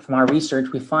bombing, from our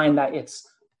research, we find that it's,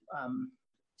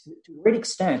 to a great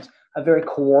extent, a very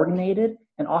coordinated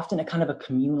and often a kind of a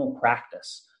communal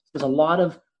practice. There's a lot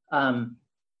of kind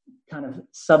of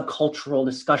subcultural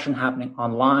discussion happening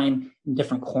online in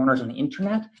different corners on the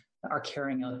internet that are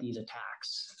carrying out these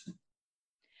attacks.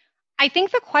 I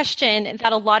think the question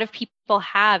that a lot of people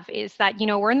have is that,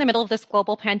 we're in the middle of this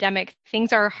global pandemic.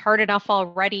 Things are hard enough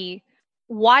already.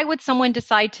 Why would someone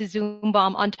decide to Zoom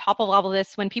bomb on top of all of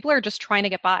this when people are just trying to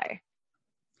get by?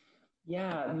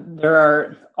 Yeah, there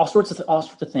are all sorts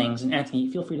of things, and Anthony,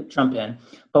 feel free to jump in.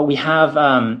 But we have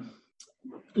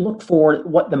looked for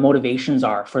what the motivations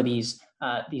are for these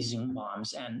Zoom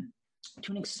bombs, and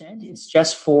to an extent, it's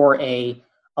just for a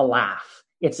laugh.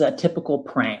 It's a typical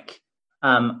prank.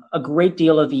 A great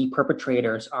deal of the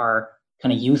perpetrators are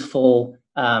kind of youthful,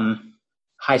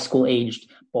 high school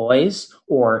aged boys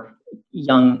or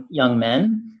young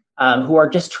men who are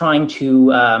just trying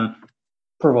to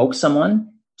provoke someone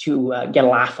to get a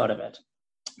laugh out of it.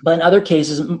 But in other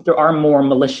cases, there are more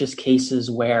malicious cases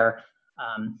where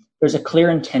there's a clear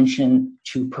intention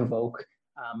to provoke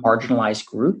marginalized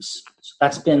groups. So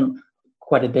that's been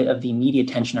quite a bit of the media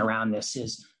attention around this,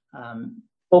 is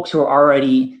folks who are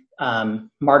already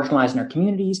marginalized in our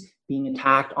communities being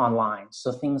attacked online.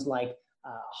 So things like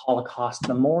Holocaust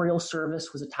Memorial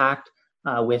Service was attacked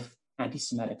with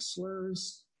anti-Semitic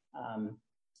slurs.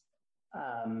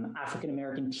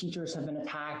 African-American teachers have been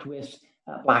attacked with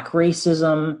Black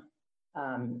racism.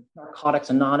 Narcotics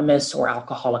Anonymous or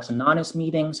Alcoholics Anonymous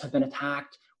meetings have been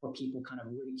attacked, where people kind of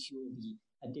ridicule the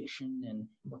addiction and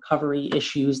recovery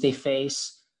issues they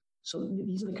face. So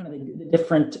these are the kind of the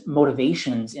different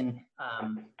motivations in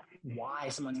why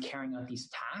someone's carrying out these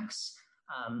attacks.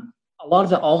 A lot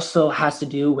of it also has to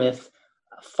do with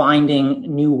finding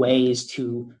new ways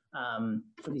to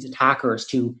for these attackers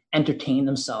to entertain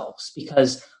themselves,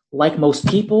 because like most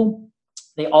people,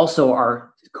 they also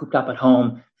are cooped up at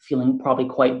home, feeling probably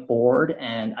quite bored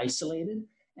and isolated,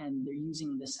 and they're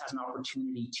using this as an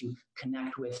opportunity to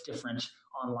connect with different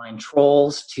online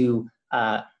trolls to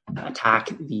attack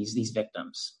these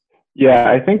victims.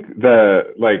 Yeah, I think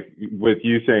with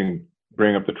you saying,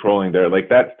 bring up the trolling there, like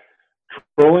that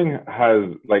trolling has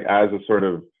as a sort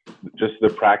of just the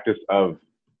practice of,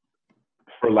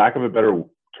 for lack of a better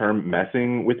term,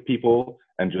 messing with people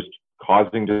and just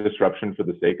causing disruption for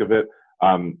the sake of it.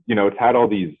 It's had all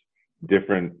these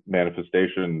different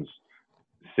manifestations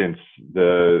since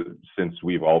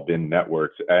we've all been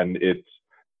networked, and it's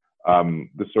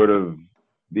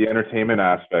the entertainment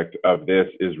aspect of this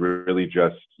is really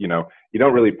just, you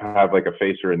don't really have like a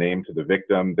face or a name to the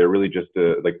victim. They're really just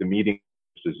the meeting,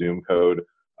 a Zoom code,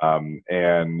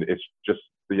 and it's just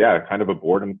kind of a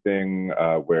boredom thing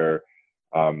where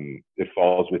it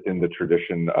falls within the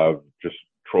tradition of just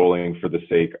trolling for the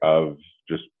sake of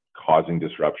just causing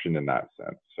disruption in that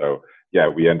sense. So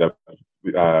we end up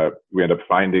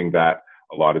finding that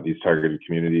a lot of these targeted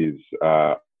communities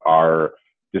are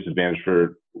disadvantaged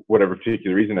for whatever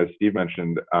particular reason, as Steve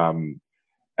mentioned,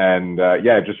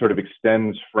 it just sort of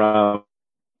extends from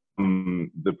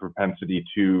the propensity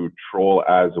to troll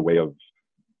as a way of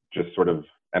just sort of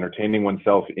entertaining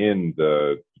oneself in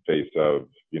the face of,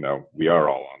 we are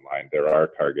all online. There are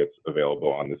targets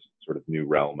available on this sort of new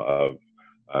realm of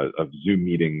Zoom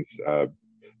meetings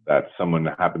that someone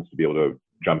happens to be able to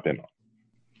jump in on.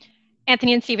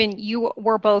 Anthony and Stephen, you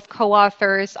were both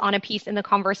co-authors on a piece in The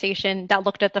Conversation that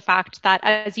looked at the fact that,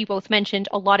 as you both mentioned,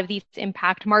 a lot of these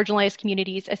impact marginalized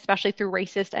communities, especially through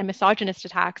racist and misogynist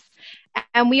attacks.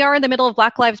 And we are in the middle of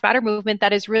Black Lives Matter movement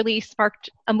that has really sparked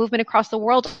a movement across the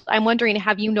world. I'm wondering,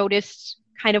 have you noticed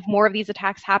kind of more of these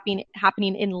attacks happening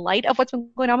in light of what's been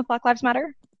going on with Black Lives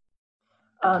Matter?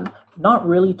 Not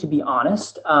really, to be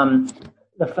honest.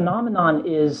 The phenomenon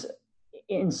is,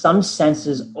 in some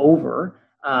senses, over.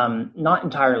 Not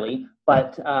entirely,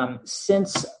 but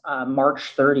since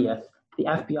March 30th, the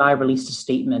FBI released a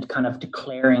statement kind of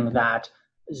declaring that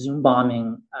Zoom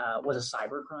bombing was a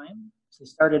cybercrime. So they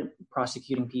started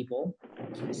prosecuting people.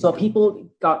 So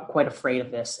people got quite afraid of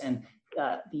this, and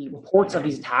the reports of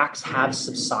these attacks have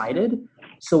subsided.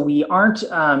 So we aren't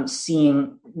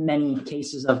seeing many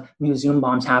cases of new Zoom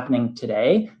bombs happening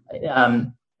today.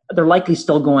 They're likely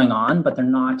still going on, but they're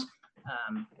not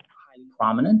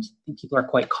prominent. I think people are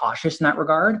quite cautious in that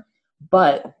regard.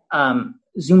 But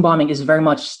Zoom bombing is very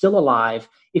much still alive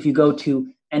if you go to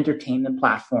entertainment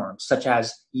platforms such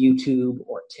as YouTube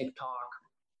or TikTok.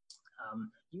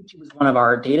 YouTube is one of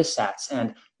our data sets,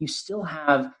 and you still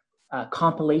have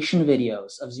compilation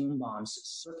videos of Zoom bombs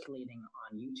circulating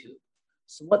on YouTube.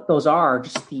 So what those are,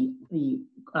 just the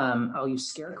I'll use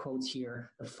scare quotes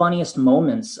here, the funniest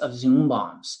moments of Zoom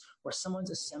bombs, where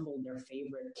someone's assembled their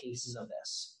favorite cases of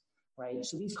this. Right.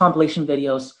 So these compilation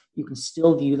videos, you can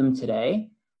still view them today.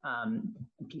 And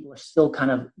people are still kind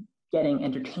of getting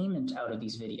entertainment out of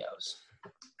these videos.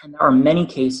 And there are many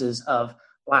cases of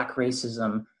Black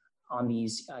racism on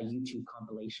these YouTube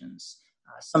compilations.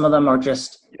 Some of them are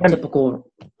just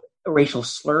typical racial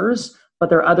slurs, but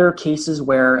there are other cases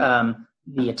where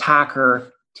the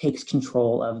attacker takes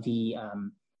control of the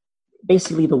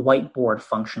basically the whiteboard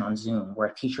function on Zoom, where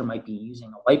a teacher might be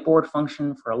using a whiteboard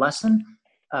function for a lesson.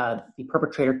 The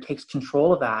perpetrator takes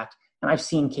control of that. And I've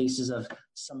seen cases of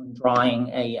someone drawing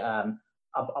a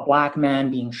Black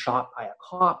man being shot by a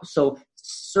cop. So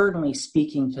certainly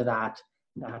speaking to that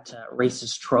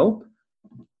racist trope.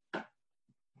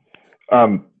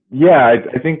 I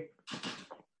think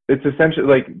it's essentially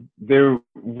like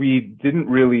we didn't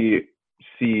really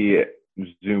see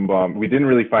Zoom bomb. We didn't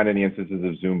really find any instances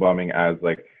of Zoom bombing as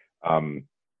like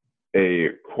a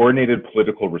coordinated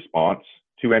political response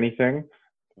to anything.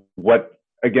 What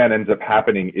again ends up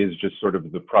happening is just sort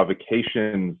of the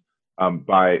provocations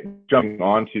by jumping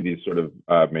onto these sort of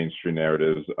mainstream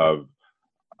narratives of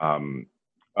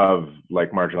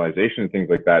like marginalization and things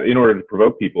like that in order to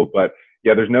provoke people. But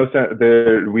yeah, there's no sense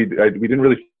there. We didn't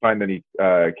really find any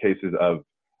cases of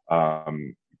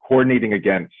coordinating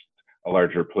against a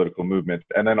larger political movement.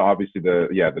 And then obviously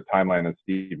the timeline that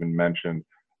Stephen mentioned,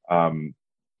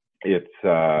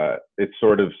 it's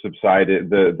sort of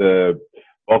subsided. The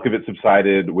bulk of it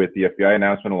subsided with the FBI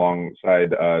announcement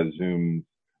alongside Zoom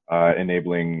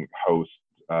enabling host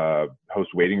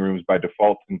waiting rooms by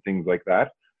default and things like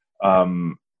that.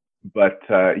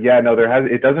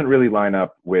 It doesn't really line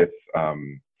up with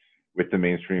the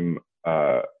mainstream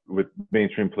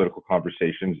political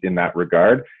conversations in that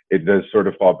regard. It does sort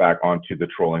of fall back onto the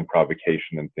trolling,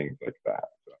 provocation, and things like that.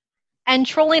 So. And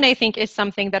trolling, I think, is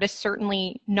something that is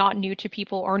certainly not new to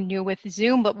people or new with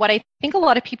Zoom. But what I think a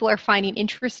lot of people are finding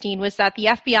interesting was that the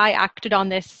FBI acted on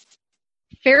this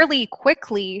fairly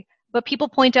quickly, but people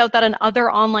point out that on other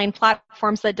online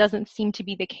platforms that doesn't seem to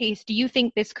be the case. Do you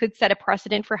think this could set a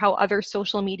precedent for how other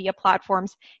social media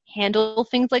platforms handle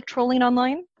things like trolling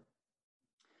online?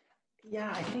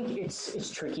 Yeah, I think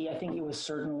it's tricky. I think it was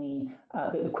certainly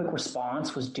the quick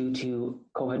response was due to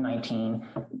COVID-19.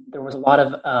 There was a lot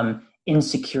of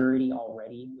insecurity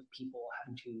already with people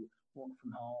having to work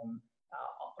from home,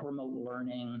 remote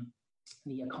learning,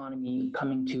 the economy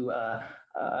coming to a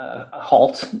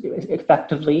halt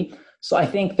effectively. So I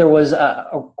think there was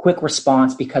a quick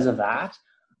response because of that.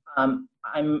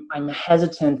 I'm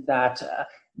hesitant that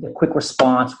the quick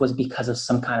response was because of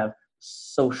some kind of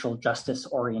social justice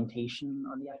orientation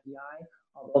on the FBI,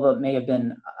 although it may have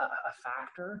been a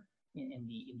factor in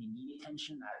the media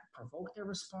attention that provoked their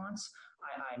response.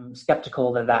 I'm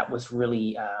skeptical that was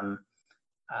really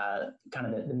kind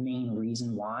of the main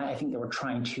reason why. I think they were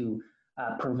trying to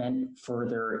prevent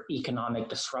further economic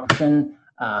disruption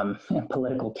and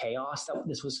political chaos that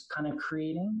this was kind of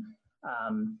creating.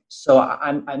 So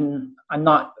I'm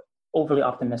not overly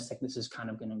optimistic this is kind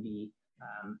of going to be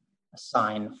a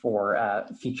sign for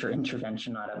future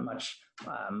intervention at a much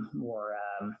more,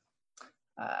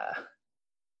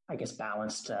 I guess,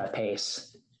 balanced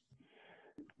pace.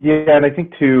 Yeah, and I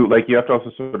think too, like you have to also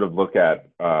sort of look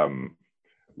at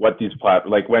what these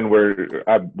like when we're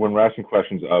asking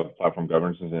questions of platform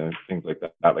governance and things like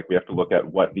that, like we have to look at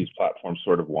what these platforms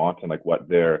sort of want and like what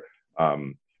their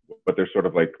sort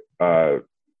of like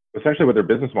essentially what their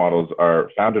business models are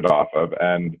founded off of.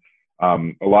 And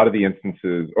a lot of the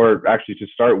instances, or actually to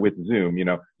start with Zoom,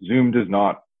 Zoom does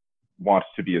not want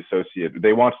to be associated.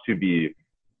 They want to be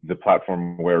the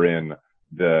platform wherein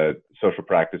the social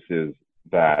practices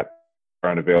that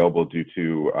are unavailable due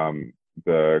to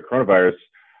the coronavirus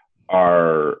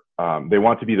they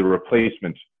want to be the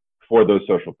replacement for those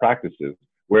social practices.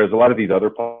 Whereas a lot of these other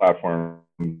platforms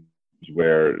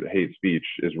where hate speech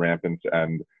is rampant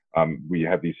and we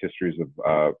have these histories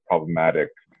of problematic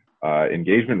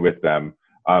engagement with them,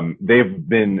 they've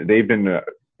been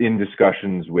in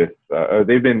discussions with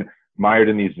they've been mired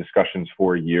in these discussions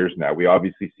for years now. We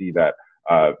obviously see that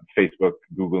Facebook,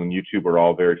 Google, and YouTube are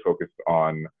all very focused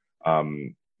on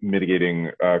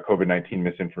mitigating COVID-19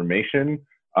 misinformation,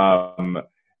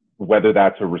 whether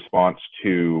that's a response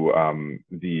to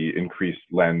the increased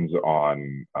lens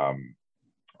on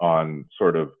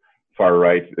sort of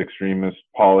far-right extremist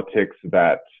politics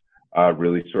that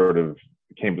really sort of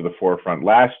came to the forefront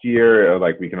last year.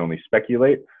 Like we can only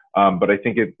speculate, but I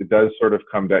think it does sort of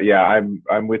come down. Yeah,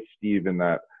 I'm with Steve in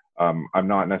that I'm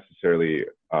not necessarily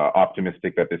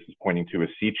optimistic that this is pointing to a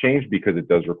sea change, because it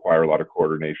does require a lot of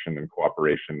coordination and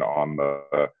cooperation on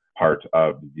the part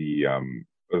of the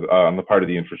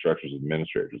infrastructure's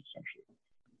administrators, essentially.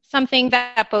 Something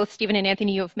that both Stephen and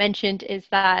Anthony, you have mentioned, is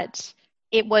that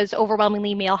it was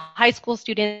overwhelmingly male high school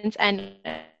students, and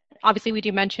obviously we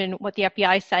do mention what the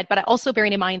FBI said, but also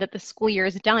bearing in mind that the school year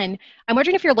is done, I'm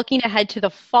wondering if you're looking ahead to the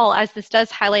fall, as this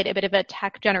does highlight a bit of a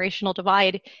tech generational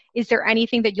divide, is there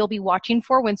anything that you'll be watching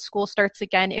for when school starts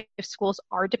again, if schools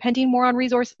are depending more on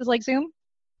resources like Zoom?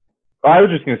 I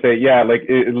was just going to say, yeah,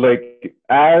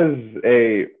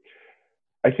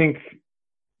 I think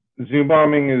Zoom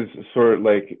bombing is sort of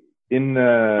like, in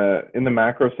the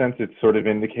macro sense, it's sort of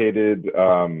indicated,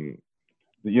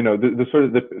 the sort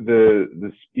of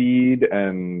the speed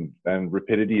and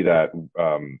rapidity that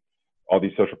all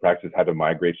these social practices had to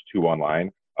migrate to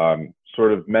online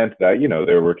sort of meant that,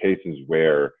 there were cases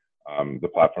where the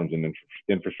platforms and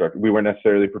infrastructure, we weren't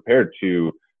necessarily prepared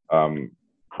to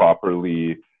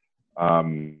properly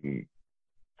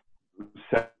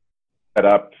set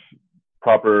up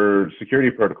proper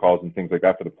security protocols and things like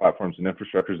that for the platforms and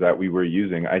infrastructures that we were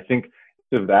using. I think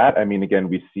of that, I mean, again,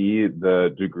 we see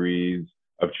the degrees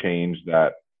of change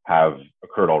that have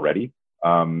occurred already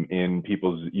in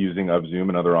people's using of Zoom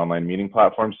and other online meeting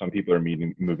platforms. Some people are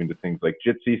moving to things like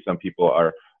Jitsi. Some people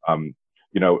are,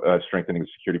 strengthening the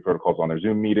security protocols on their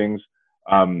Zoom meetings.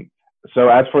 So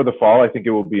as for the fall, I think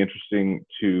it will be interesting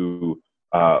to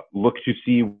look to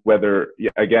see whether,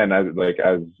 again, as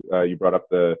you brought up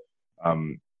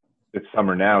it's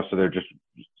summer now, so there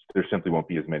simply won't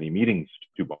be as many meetings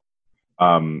to book.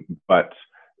 But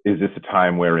is this a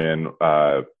time wherein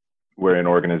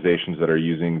organizations that are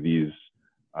using these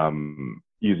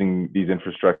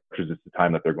infrastructures, it's the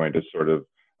time that they're going to sort of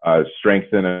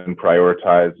strengthen and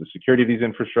prioritize the security of these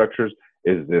infrastructures?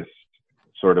 Is this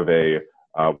sort of a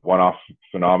one-off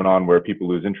phenomenon where people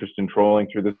lose interest in trolling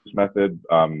through this method?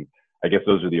 I guess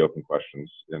those are the open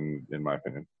questions in my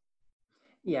opinion.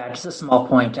 Yeah, just a small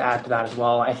point to add to that as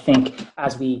well. I think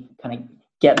as we kind of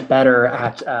get better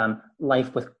at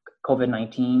life with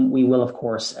COVID-19, we will of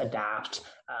course adapt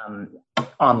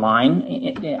online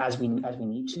as we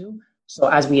need to. So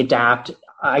as we adapt,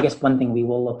 I guess one thing we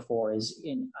will look for is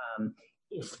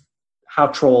if how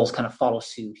trolls kind of follow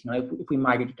suit. If we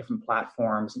migrate to different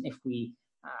platforms, and if we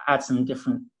add some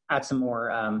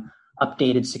more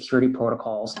updated security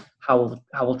protocols, how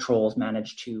will trolls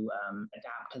manage to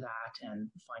adapt to that and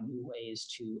find new ways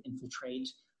to infiltrate,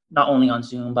 not only on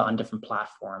Zoom, but on different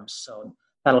platforms. So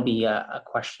that'll be a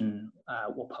question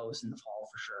we'll pose in the fall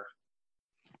for sure.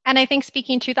 And I think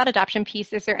speaking to that adoption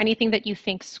piece, is there anything that you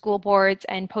think school boards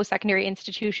and post-secondary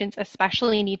institutions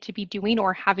especially need to be doing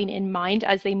or having in mind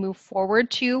as they move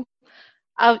forward to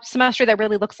a semester that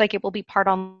really looks like it will be part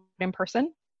on in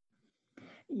person?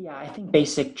 Yeah, I think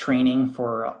basic training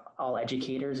for all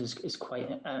educators is quite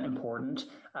important.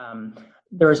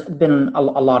 There's been a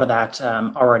lot of that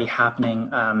already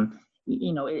happening.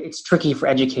 It's tricky for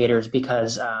educators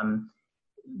because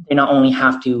they not only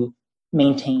have to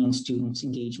maintain students'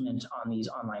 engagement on these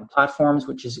online platforms,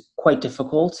 which is quite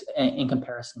difficult in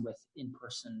comparison with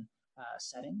in-person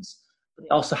settings, but they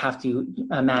also have to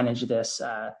manage this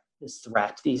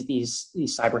threat, these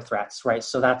cyber threats, right?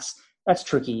 So that's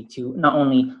tricky to not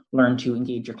only learn to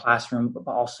engage your classroom, but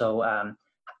also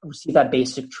receive that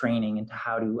basic training into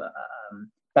how to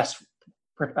best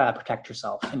protect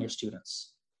yourself and your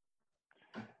students.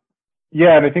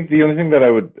 Yeah, and I think the only thing that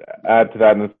I would add to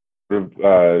that, and this sort of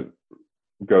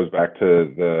goes back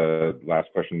to the last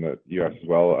question that you asked as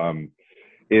well,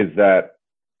 is that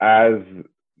as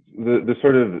the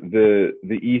sort of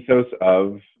the ethos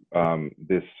of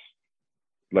this,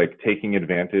 like taking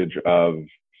advantage of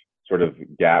sort of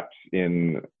gaps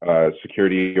in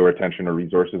security or attention or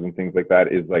resources and things like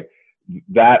that, is like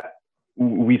that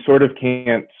we sort of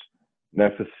can't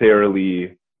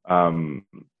necessarily,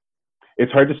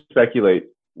 it's hard to speculate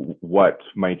what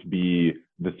might be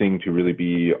the thing to really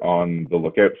be on the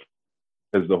lookout for,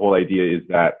 because the whole idea is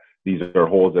that these are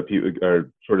holes that people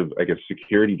are sort of, I guess,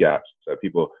 security gaps that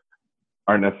people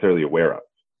aren't necessarily aware of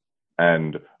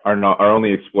and are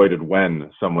only exploited when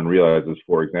someone realizes,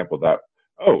 for example, that,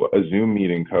 oh, a Zoom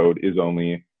meeting code is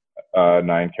only a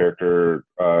 9-character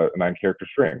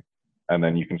string, and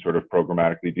then you can sort of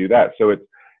programmatically do that. So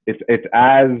it's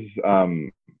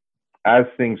as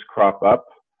things crop up,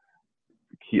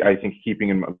 I think keeping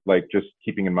in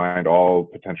mind all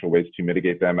potential ways to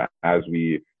mitigate them as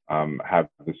we have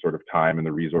the sort of time and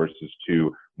the resources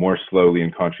to more slowly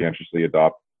and conscientiously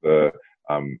adopt the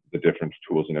different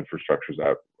tools and infrastructures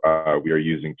that we are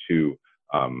using to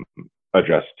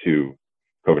adjust to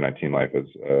COVID-19 life. As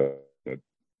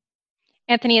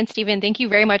Anthony and Stephen, thank you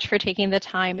very much for taking the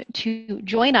time to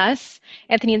join us.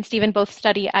 Anthony and Stephen both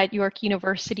study at York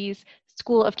University's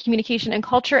School of Communication and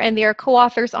Culture, and they are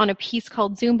co-authors on a piece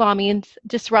called Zoom Bombings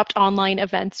Disrupt Online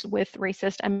Events with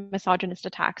Racist and Misogynist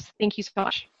Attacks. Thank you so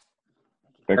much.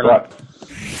 Thanks a lot.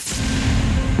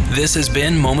 This has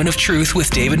been Moment of Truth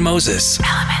with David Moses.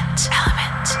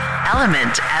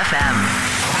 Element FM.